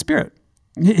poor in spirit.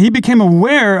 He became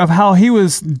aware of how he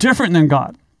was different than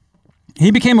God. He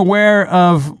became aware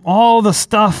of all the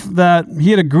stuff that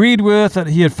he had agreed with, that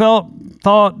he had felt,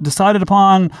 thought, decided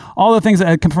upon, all the things that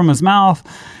had come from his mouth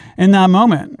in that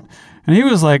moment. And he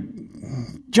was like,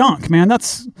 junk, man,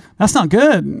 that's not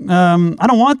good. I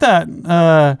don't want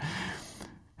that.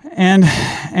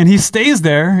 And he stays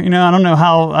there. I don't know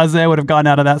how Isaiah would have gotten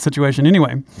out of that situation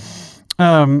anyway.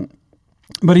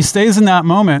 But he stays in that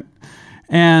moment.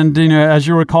 And, as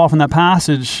you recall from that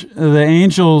passage, the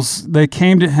angels, they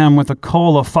came to him with a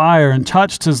coal of fire and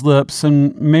touched his lips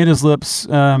and made his lips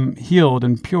healed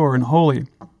and pure and holy.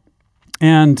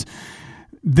 And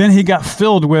then he got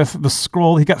filled with the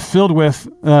scroll. He got filled with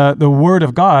the word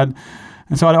of God.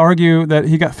 And so I'd argue that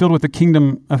he got filled with the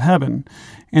kingdom of heaven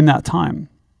in that time.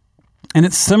 And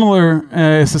it's similar,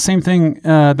 it's the same thing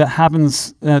that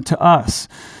happens to us.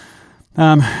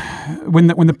 When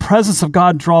the presence of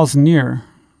God draws near,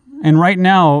 and right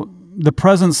now the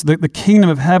presence, the kingdom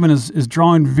of heaven is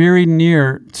drawing very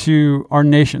near to our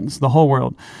nations, the whole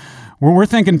world. We're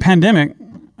thinking pandemic,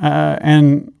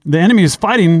 and the enemy is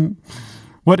fighting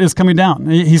what is coming down.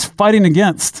 He's fighting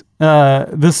against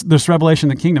this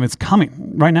revelation of the kingdom. It's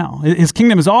coming right now. His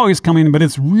kingdom is always coming, but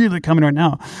it's really coming right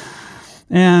now.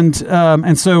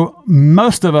 And so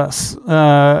most of us,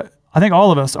 I think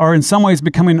all of us, are in some ways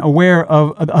becoming aware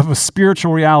of a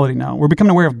spiritual reality now. We're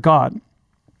becoming aware of God.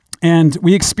 And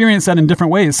we experience that in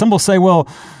different ways. Some will say, well,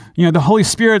 the Holy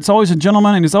Spirit's always a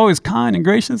gentleman and he's always kind and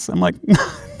gracious. I'm like, no,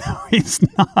 he's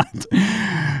not.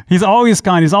 He's always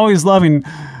kind. He's always loving.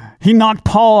 He knocked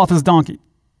Paul off his donkey.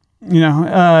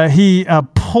 He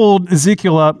pulled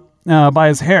Ezekiel up by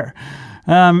his hair.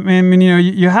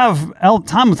 You have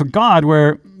time with God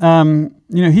where,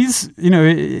 he's,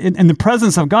 in the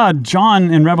presence of God.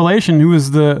 John in Revelation, who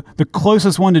is the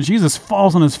closest one to Jesus,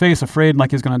 falls on his face afraid like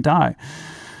he's going to die.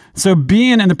 So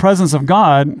being in the presence of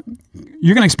God,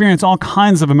 you're going to experience all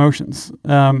kinds of emotions.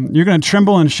 You're going to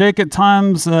tremble and shake at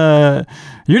times. You're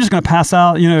just going to pass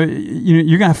out.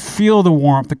 You're going to feel the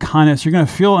warmth, the kindness. You're going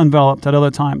to feel enveloped at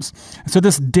other times. So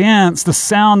this dance, the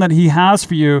sound that he has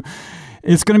for you,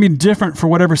 it's going to be different for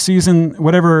whatever season,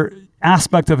 whatever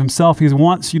aspect of himself he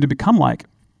wants you to become like.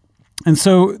 And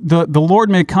so the Lord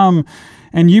may come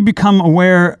and you become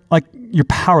aware, like you're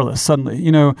powerless suddenly.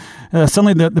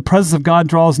 Suddenly the presence of God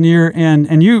draws near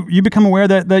and you become aware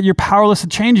that you're powerless to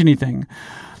change anything.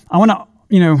 I want to,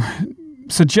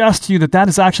 suggest to you that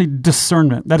is actually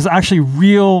discernment. That is actually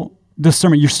real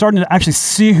discernment. You're starting to actually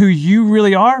see who you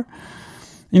really are,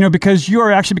 because you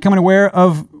are actually becoming aware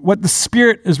of what the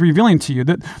Spirit is revealing to you.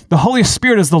 That the Holy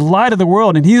Spirit is the light of the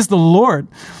world and He's the Lord.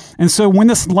 And so when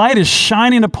this light is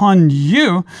shining upon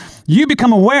you, you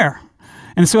become aware.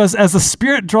 And so as the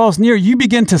Spirit draws near, you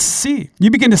begin to see. You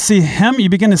begin to see Him. You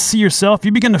begin to see yourself.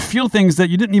 You begin to feel things that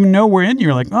you didn't even know were in you.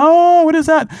 You're like, oh, what is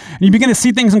that? And you begin to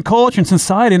see things in culture and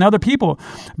society and other people.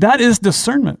 That is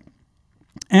discernment.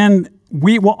 And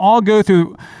we will all go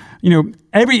through,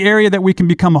 every area that we can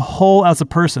become whole as a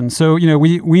person. So,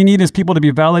 we need as people to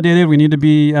be validated. We need to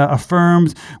be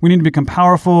affirmed. We need to become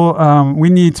powerful. We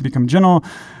need to become gentle.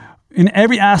 In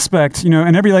every aspect,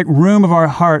 in every room of our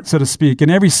heart, so to speak, in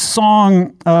every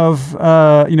song of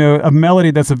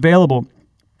melody that's available,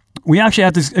 we actually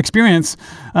have to experience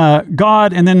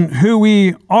God and then who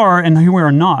we are and who we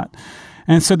are not.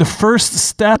 And so the first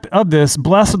step of this,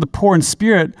 blessed are the poor in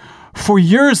spirit, for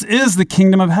yours is the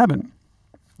kingdom of heaven.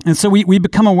 And so we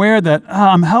become aware that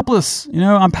I'm helpless,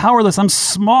 I'm powerless, I'm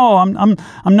small, I'm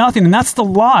nothing, and that's the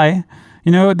lie.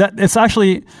 That it's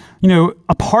actually,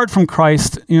 apart from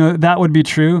Christ, that would be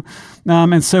true.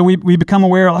 And so we become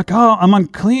aware I'm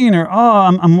unclean or,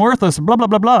 I'm worthless, blah, blah,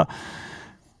 blah, blah.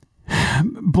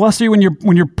 Bless you when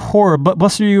you're poor, but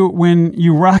bless you when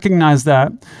you recognize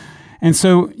that. And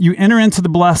so you enter into the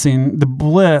blessing, the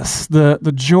bliss,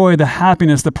 the joy, the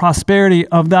happiness, the prosperity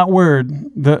of that word,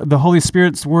 the Holy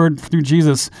Spirit's word through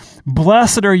Jesus.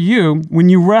 Blessed are you when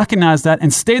you recognize that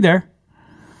and stay there,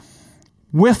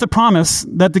 with the promise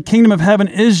that the kingdom of heaven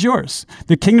is yours.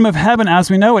 The kingdom of heaven,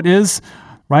 as we know it, is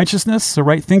righteousness, so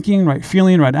right thinking, right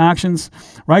feeling, right actions,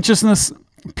 righteousness,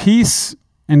 peace,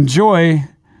 and joy,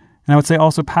 and I would say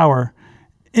also power,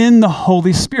 in the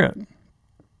Holy Spirit.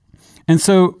 And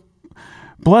so,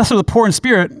 blessed are the poor in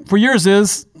spirit, for yours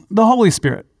is the Holy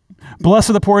Spirit.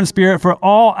 Blessed are the poor in spirit, for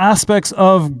all aspects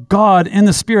of God in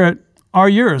the Spirit are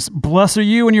yours. Blessed are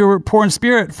you when you're poor in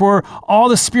spirit, for all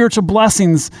the spiritual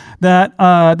blessings that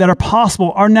are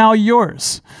possible are now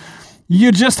yours.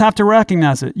 You just have to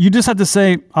recognize it. You just have to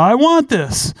say, I want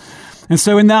this. And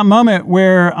so in that moment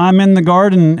where I'm in the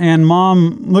garden and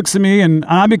mom looks at me and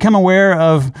I become aware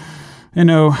of,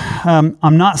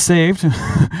 I'm not saved.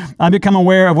 I become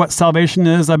aware of what salvation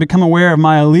is. I become aware of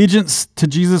my allegiance to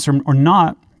Jesus or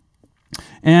not.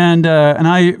 And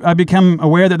I become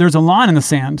aware that there's a line in the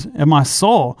sand of my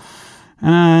soul,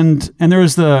 and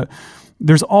there's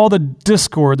all the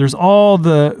discord, there's all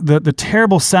the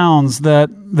terrible sounds that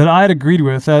I had agreed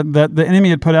with, that the enemy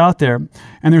had put out there,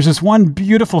 and there's this one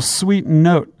beautiful sweet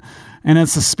note, and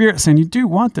it's the Spirit saying, you do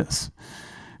want this.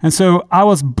 And so I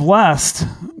was blessed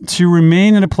to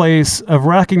remain in a place of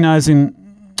recognizing,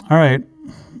 all right,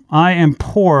 I am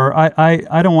poor,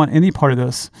 I don't want any part of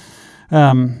this.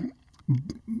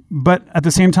 But at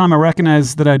the same time, I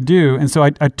recognized that I do. And so I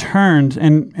turned,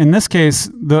 and in this case,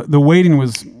 the waiting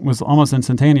was almost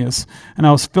instantaneous, and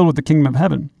I was filled with the kingdom of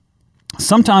heaven.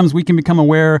 Sometimes we can become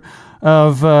aware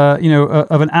of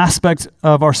an aspect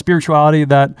of our spirituality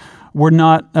that we're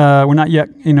not yet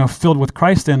filled with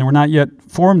Christ in, and we're not yet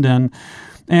formed in,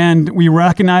 and we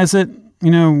recognize it.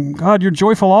 God, you're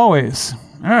joyful always.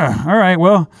 All right,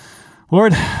 well,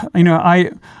 Lord,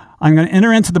 I'm going to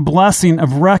enter into the blessing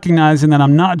of recognizing that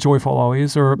I'm not joyful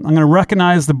always, or I'm going to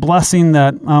recognize the blessing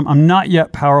that I'm not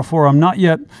yet powerful, or I'm not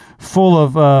yet full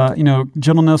of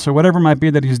gentleness, or whatever it might be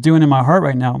that He's doing in my heart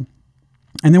right now.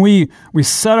 And then we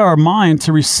set our mind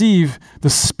to receive the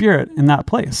Spirit in that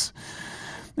place.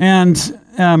 And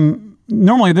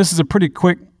normally this is a pretty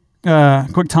quick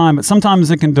time, but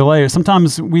sometimes it can delay.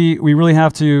 Sometimes we really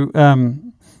have to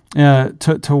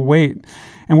wait.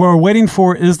 And what we're waiting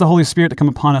for is the Holy Spirit to come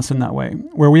upon us in that way,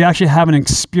 where we actually have an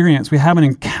experience, we have an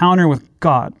encounter with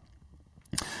God.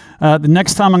 The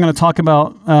next time I'm going to talk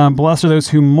about blessed are those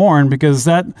who mourn, because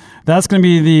that's going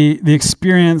to be the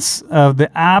experience of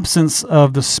the absence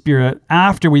of the Spirit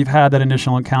after we've had that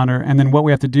initial encounter, and then what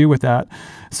we have to do with that.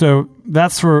 So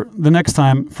that's for the next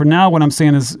time. For now, what I'm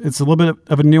saying is it's a little bit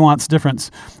of a nuanced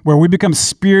difference, where we become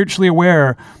spiritually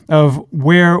aware of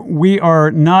where we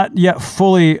are not yet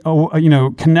fully,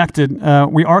 connected.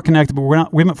 We are connected,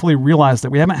 but we haven't fully realized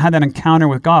it. We haven't had that encounter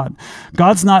with God.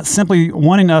 God's not simply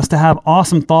wanting us to have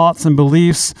awesome thoughts and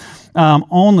beliefs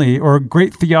only or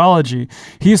great theology.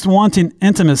 He's wanting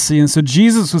intimacy. And so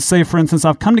Jesus would say, for instance,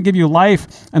 I've come to give you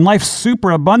life and life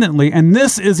super abundantly. And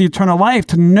this is eternal life,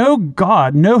 to know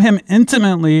God, know him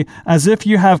intimately as if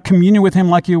you have communion with him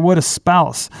like you would a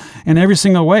spouse in every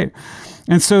single way.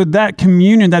 And so that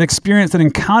communion, that experience, that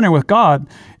encounter with God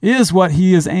is what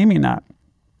he is aiming at.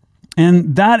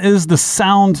 And that is the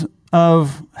sound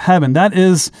of heaven. That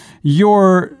is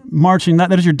your marching,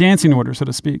 that is your dancing order, so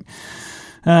to speak.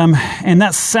 And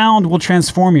that sound will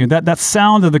transform you. That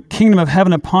sound of the kingdom of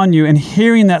heaven upon you, and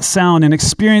hearing that sound and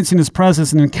experiencing his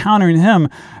presence and encountering him,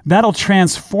 that'll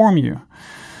transform you.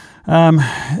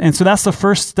 And so that's the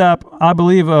first step, I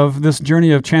believe, of this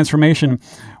journey of transformation.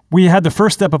 We had the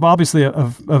first step of obviously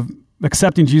of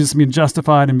accepting Jesus and being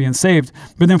justified and being saved.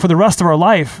 But then for the rest of our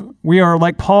life, we are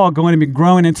like Paul going to be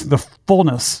growing into the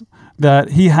fullness that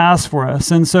he has for us.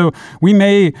 And so we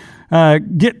may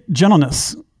get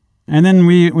gentleness, and then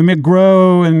we may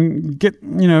grow and get,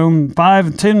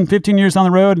 5, 10, 15 years down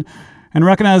the road and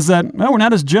recognize that, we're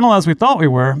not as gentle as we thought we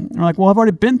were. And we're like, well, I've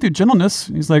already been through gentleness.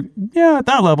 He's like, yeah, at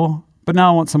that level, but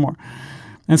now I want some more.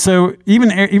 And so even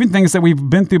things that we've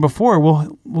been through before,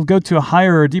 we'll go to a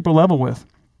higher or deeper level with.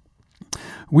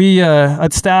 We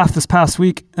at staff this past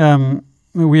week,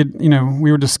 we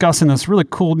were discussing this really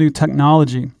cool new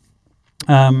technology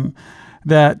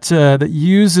that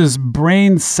uses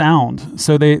brain sound.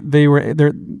 So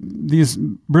they're these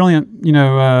brilliant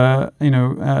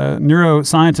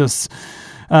neuroscientists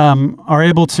are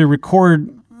able to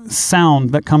record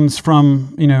sound that comes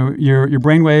from your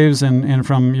brain waves and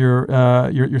from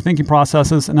your thinking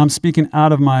processes. And I'm speaking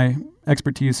out of my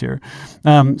expertise here,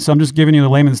 so I'm just giving you the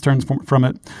layman's terms from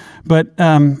it. But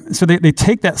so they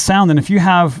take that sound, and if you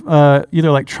have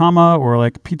either like trauma or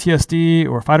like PTSD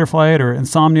or fight or flight or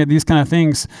insomnia, these kind of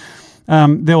things,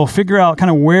 they will figure out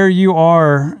kind of where you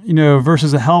are,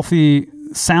 versus a healthy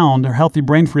sound or healthy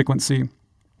brain frequency,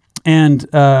 and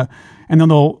then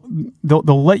they'll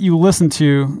let you listen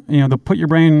to, they'll put your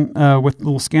brain with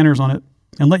little scanners on it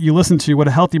and let you listen to what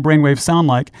a healthy brainwaves sound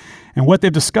like. And what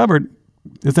they've discovered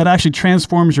is that actually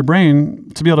transforms your brain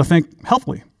to be able to think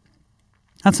healthily.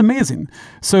 That's amazing.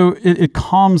 So it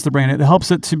calms the brain. It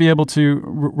helps it to be able to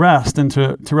rest and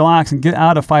to relax and get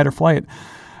out of fight or flight,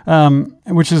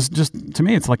 which is just, to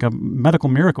me, it's like a medical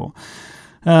miracle.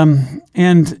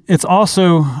 And it's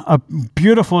also a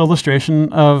beautiful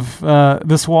illustration of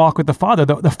this walk with the Father.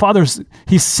 The Father's,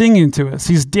 he's singing to us.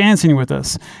 He's dancing with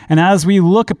us. And as we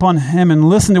look upon him and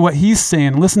listen to what he's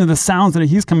saying, listen to the sounds that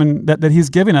he's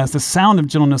giving us, the sound of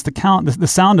gentleness, the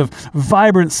sound of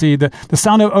vibrancy, the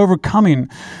sound of overcoming,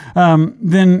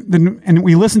 then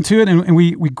we listen to it and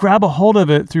we grab a hold of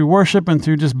it through worship and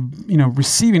through just,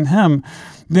 receiving him,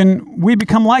 then we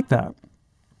become like that.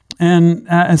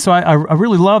 And so I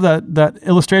really love that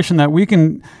illustration that we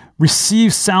can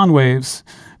receive sound waves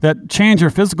that change our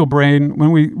physical brain.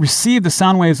 When we receive the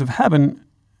sound waves of heaven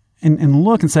and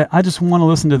look and say, I just want to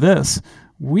listen to this,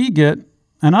 we get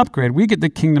an upgrade. We get the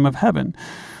kingdom of heaven.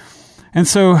 And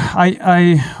so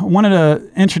I wanted to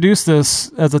introduce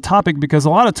this as a topic because a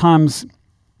lot of times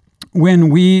when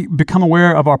we become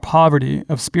aware of our poverty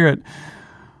of spirit,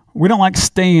 we don't like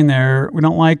staying there. We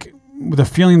don't like the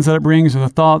feelings that it brings or the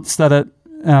thoughts that it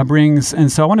brings.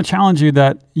 And so I want to challenge you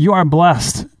that you are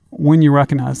blessed when you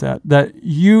recognize that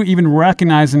you even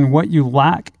recognizing what you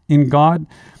lack in God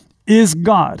is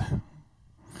God.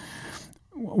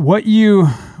 What you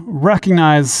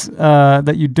recognize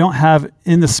that you don't have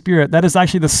in the Spirit, that is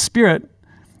actually the Spirit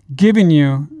giving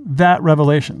you that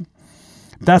revelation.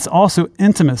 That's also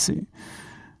intimacy.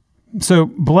 So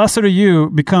blessed are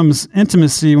you becomes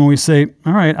intimacy when we say,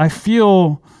 all right, I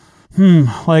feel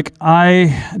like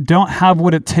I don't have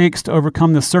what it takes to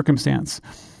overcome this circumstance.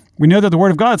 We know that the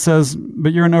Word of God says,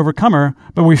 but you're an overcomer,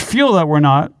 but we feel that we're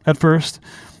not at first.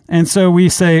 And so we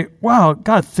say, wow,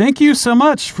 God, thank you so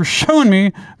much for showing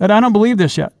me that I don't believe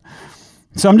this yet.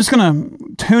 So I'm just going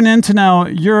to tune into now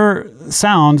your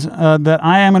sound that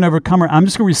I am an overcomer. I'm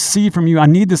just going to receive from you. I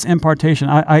need this impartation.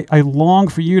 I long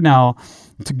for you now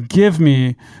to give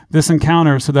me this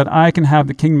encounter so that I can have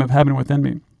the kingdom of heaven within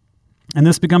me. And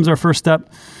this becomes our first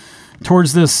step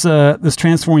towards this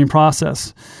transforming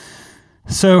process.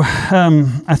 So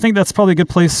I think that's probably a good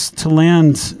place to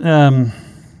land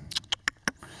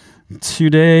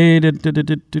today.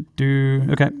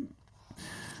 Okay.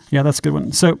 Yeah, that's a good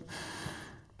one. So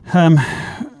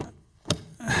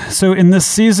in this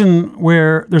season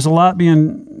where there's a lot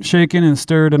being shaken and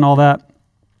stirred and all that,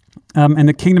 and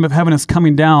the kingdom of heaven is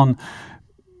coming down,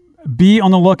 be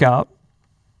on the lookout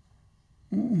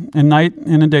in night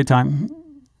and in daytime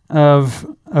of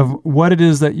what it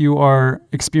is that you are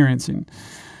experiencing.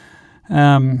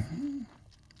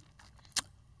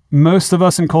 Most of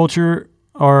us in culture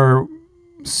are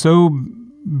so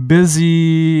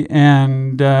busy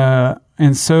and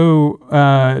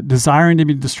so desiring to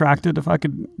be distracted, if I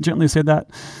could gently say that,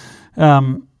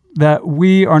 that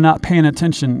we are not paying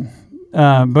attention,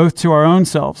 both to our own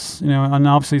selves, and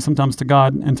obviously sometimes to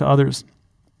God and to others.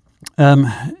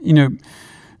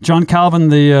 John Calvin,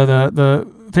 the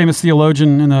famous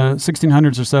theologian in the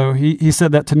 1600s or so, he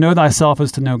said that to know thyself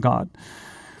is to know God.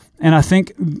 And I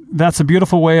think that's a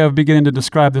beautiful way of beginning to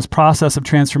describe this process of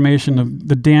transformation, of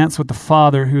the dance with the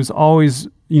Father, who's always,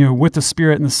 with the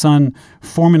Spirit and the Son,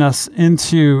 forming us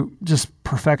into just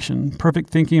perfection,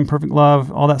 perfect thinking, perfect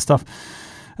love, all that stuff,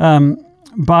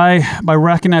 by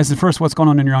recognizing first what's going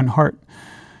on in your own heart.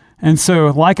 And so,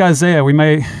 like Isaiah, we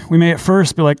may at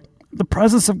first be like, the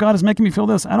presence of God is making me feel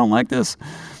this. I don't like this.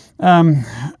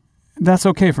 That's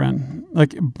okay, friend.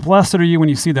 Like, blessed are you when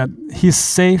you see that. He's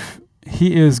safe.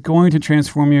 He is going to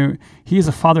transform you. He is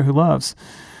a Father who loves,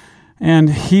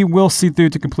 and he will see through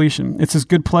to completion. It's his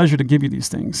good pleasure to give you these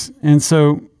things. And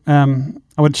so I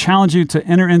would challenge you to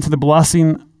enter into the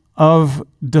blessing of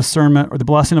discernment, or the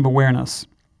blessing of awareness.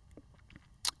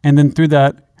 And then through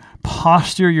that,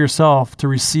 posture yourself to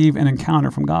receive an encounter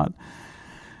from God,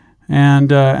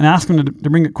 and ask him to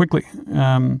bring it quickly.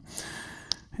 And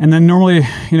then normally,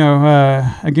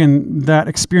 again, that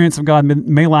experience of God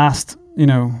may last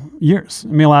years.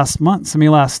 It may last months. It may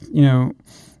last,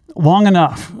 long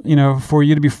enough, for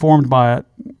you to be formed by it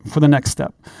for the next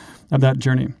step of that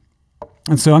journey.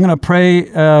 And so I'm going to pray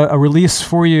a release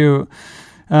for you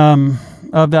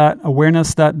of that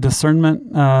awareness, that discernment,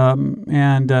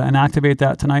 and activate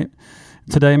that today.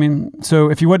 So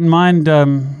if you wouldn't mind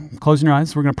closing your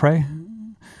eyes, we're going to pray.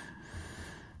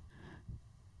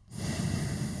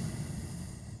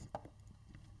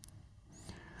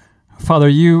 Father,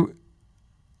 you're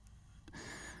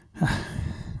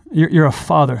a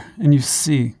Father, and you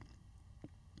see.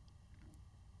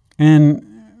 And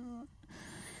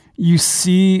you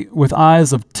see with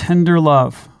eyes of tender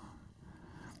love.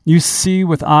 You see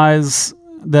with eyes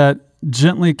that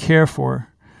gently care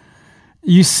for.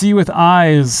 You see with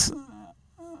eyes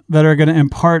that are going to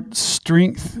impart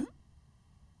strength.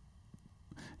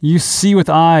 You see with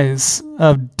eyes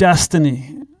of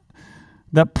destiny,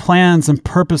 that plans and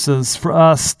purposes for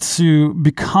us to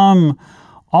become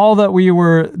all that we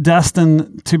were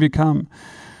destined to become.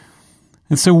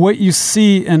 And so what you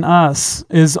see in us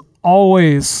is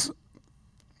always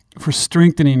for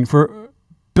strengthening, for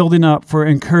building up, for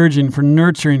encouraging, for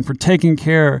nurturing, for taking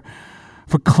care,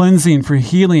 for cleansing, for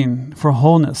healing, for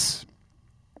wholeness.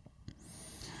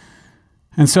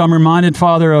 And so I'm reminded,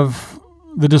 Father, of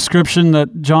the description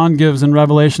that John gives in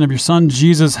Revelation of your Son,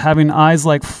 Jesus, having eyes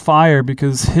like fire,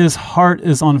 because his heart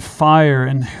is on fire,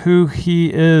 and who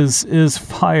he is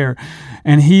fire.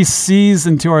 And he sees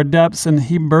into our depths, and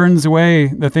he burns away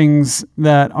the things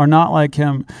that are not like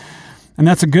him. And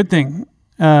that's a good thing.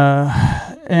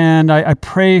 And I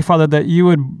pray, Father, that you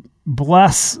would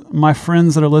bless my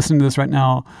friends that are listening to this right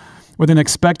now with an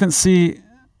expectancy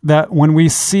that when we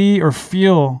see or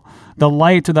feel the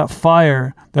light of that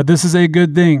fire, that this is a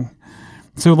good thing.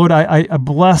 So Lord, I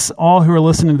bless all who are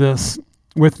listening to this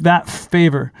with that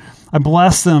favor. I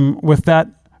bless them with that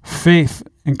faith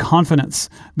and confidence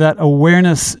that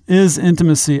awareness is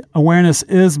intimacy, awareness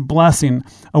is blessing,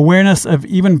 awareness of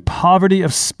even poverty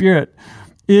of spirit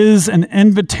is an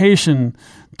invitation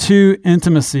to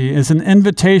intimacy, is an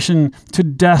invitation to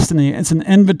destiny, it's an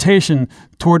invitation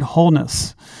toward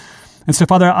wholeness. And so,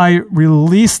 Father, I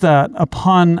release that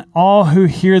upon all who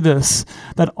hear this,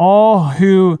 that all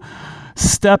who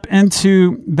step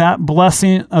into that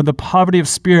blessing of the poverty of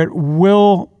spirit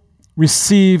will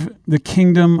receive the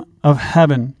kingdom of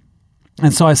heaven.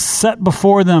 And so I set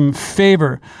before them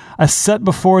favor. I set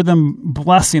before them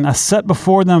blessing. I set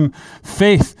before them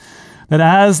faith, that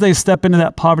as they step into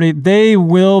that poverty, they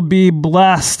will be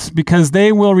blessed because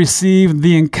they will receive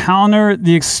the encounter,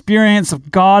 the experience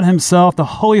of God himself, the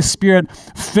Holy Spirit,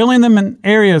 filling them in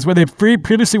areas where they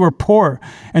previously were poor,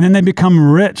 and then they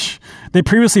become rich. They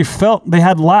previously felt they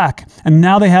had lack, and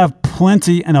now they have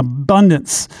plenty and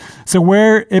abundance. So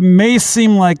where it may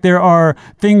seem like there are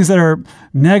things that are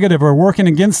negative or working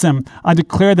against them, I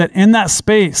declare that in that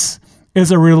space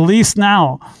is a release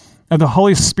now of the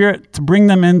Holy Spirit to bring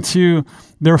them into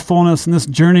their fullness in this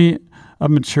journey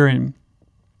of maturing.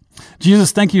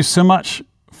 Jesus, thank you so much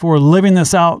for living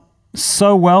this out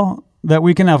so well that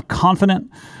we can have confidence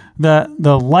that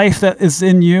the life that is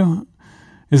in you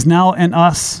is now in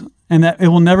us, and that it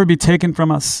will never be taken from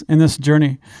us in this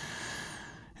journey.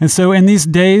 And so in these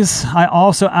days, I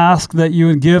also ask that you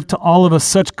would give to all of us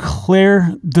such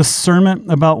clear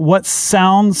discernment about what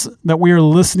sounds that we are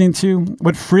listening to,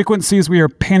 what frequencies we are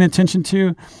paying attention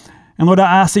to. And Lord,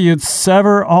 I ask that you'd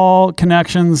sever all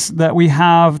connections that we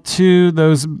have to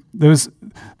the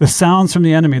sounds from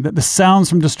the enemy, the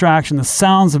sounds from distraction, the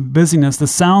sounds of busyness, the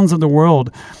sounds of the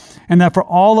world. And that for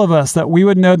all of us, that we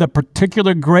would know the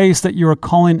particular grace that you are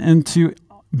calling into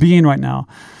being right now.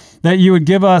 That you would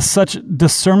give us such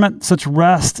discernment, such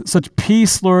rest, such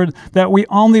peace, Lord, that we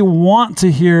only want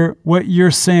to hear what you're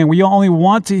saying. We only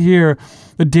want to hear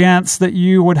the dance that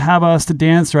you would have us to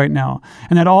dance right now,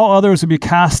 and that all others would be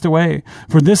cast away.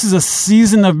 For this is a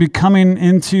season of becoming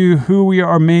into who we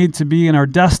are made to be in our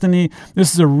destiny.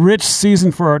 This is a rich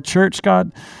season for our church,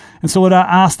 God. And so Lord, I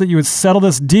ask that you would settle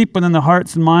this deep within the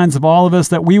hearts and minds of all of us,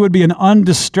 that we would be an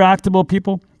undistractable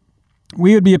people.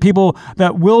 We would be a people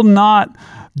that will not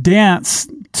dance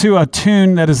to a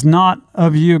tune that is not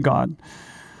of you, God.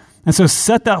 And so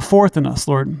set that forth in us,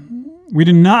 Lord. We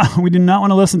do not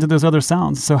want to listen to those other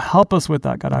sounds. So help us with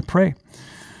that, God, I pray.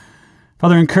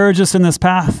 Father, encourage us in this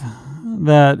path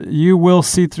that you will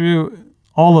see through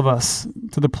all of us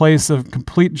to the place of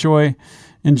complete joy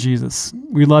in Jesus.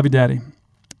 We love you, Daddy.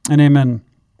 And amen.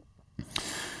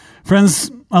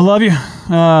 Friends, I love you.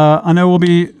 I know we'll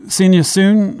be seeing you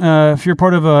soon. If you're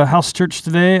part of a house church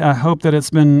today, I hope that it's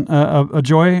been a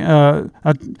joy.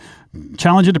 I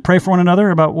challenge you to pray for one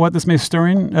another about what this may stir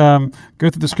in. Go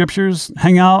through the scriptures,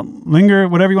 hang out, linger,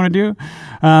 whatever you want to do.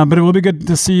 But it will be good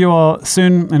to see you all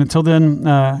soon. And until then,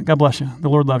 God bless you. The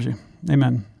Lord loves you.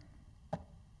 Amen.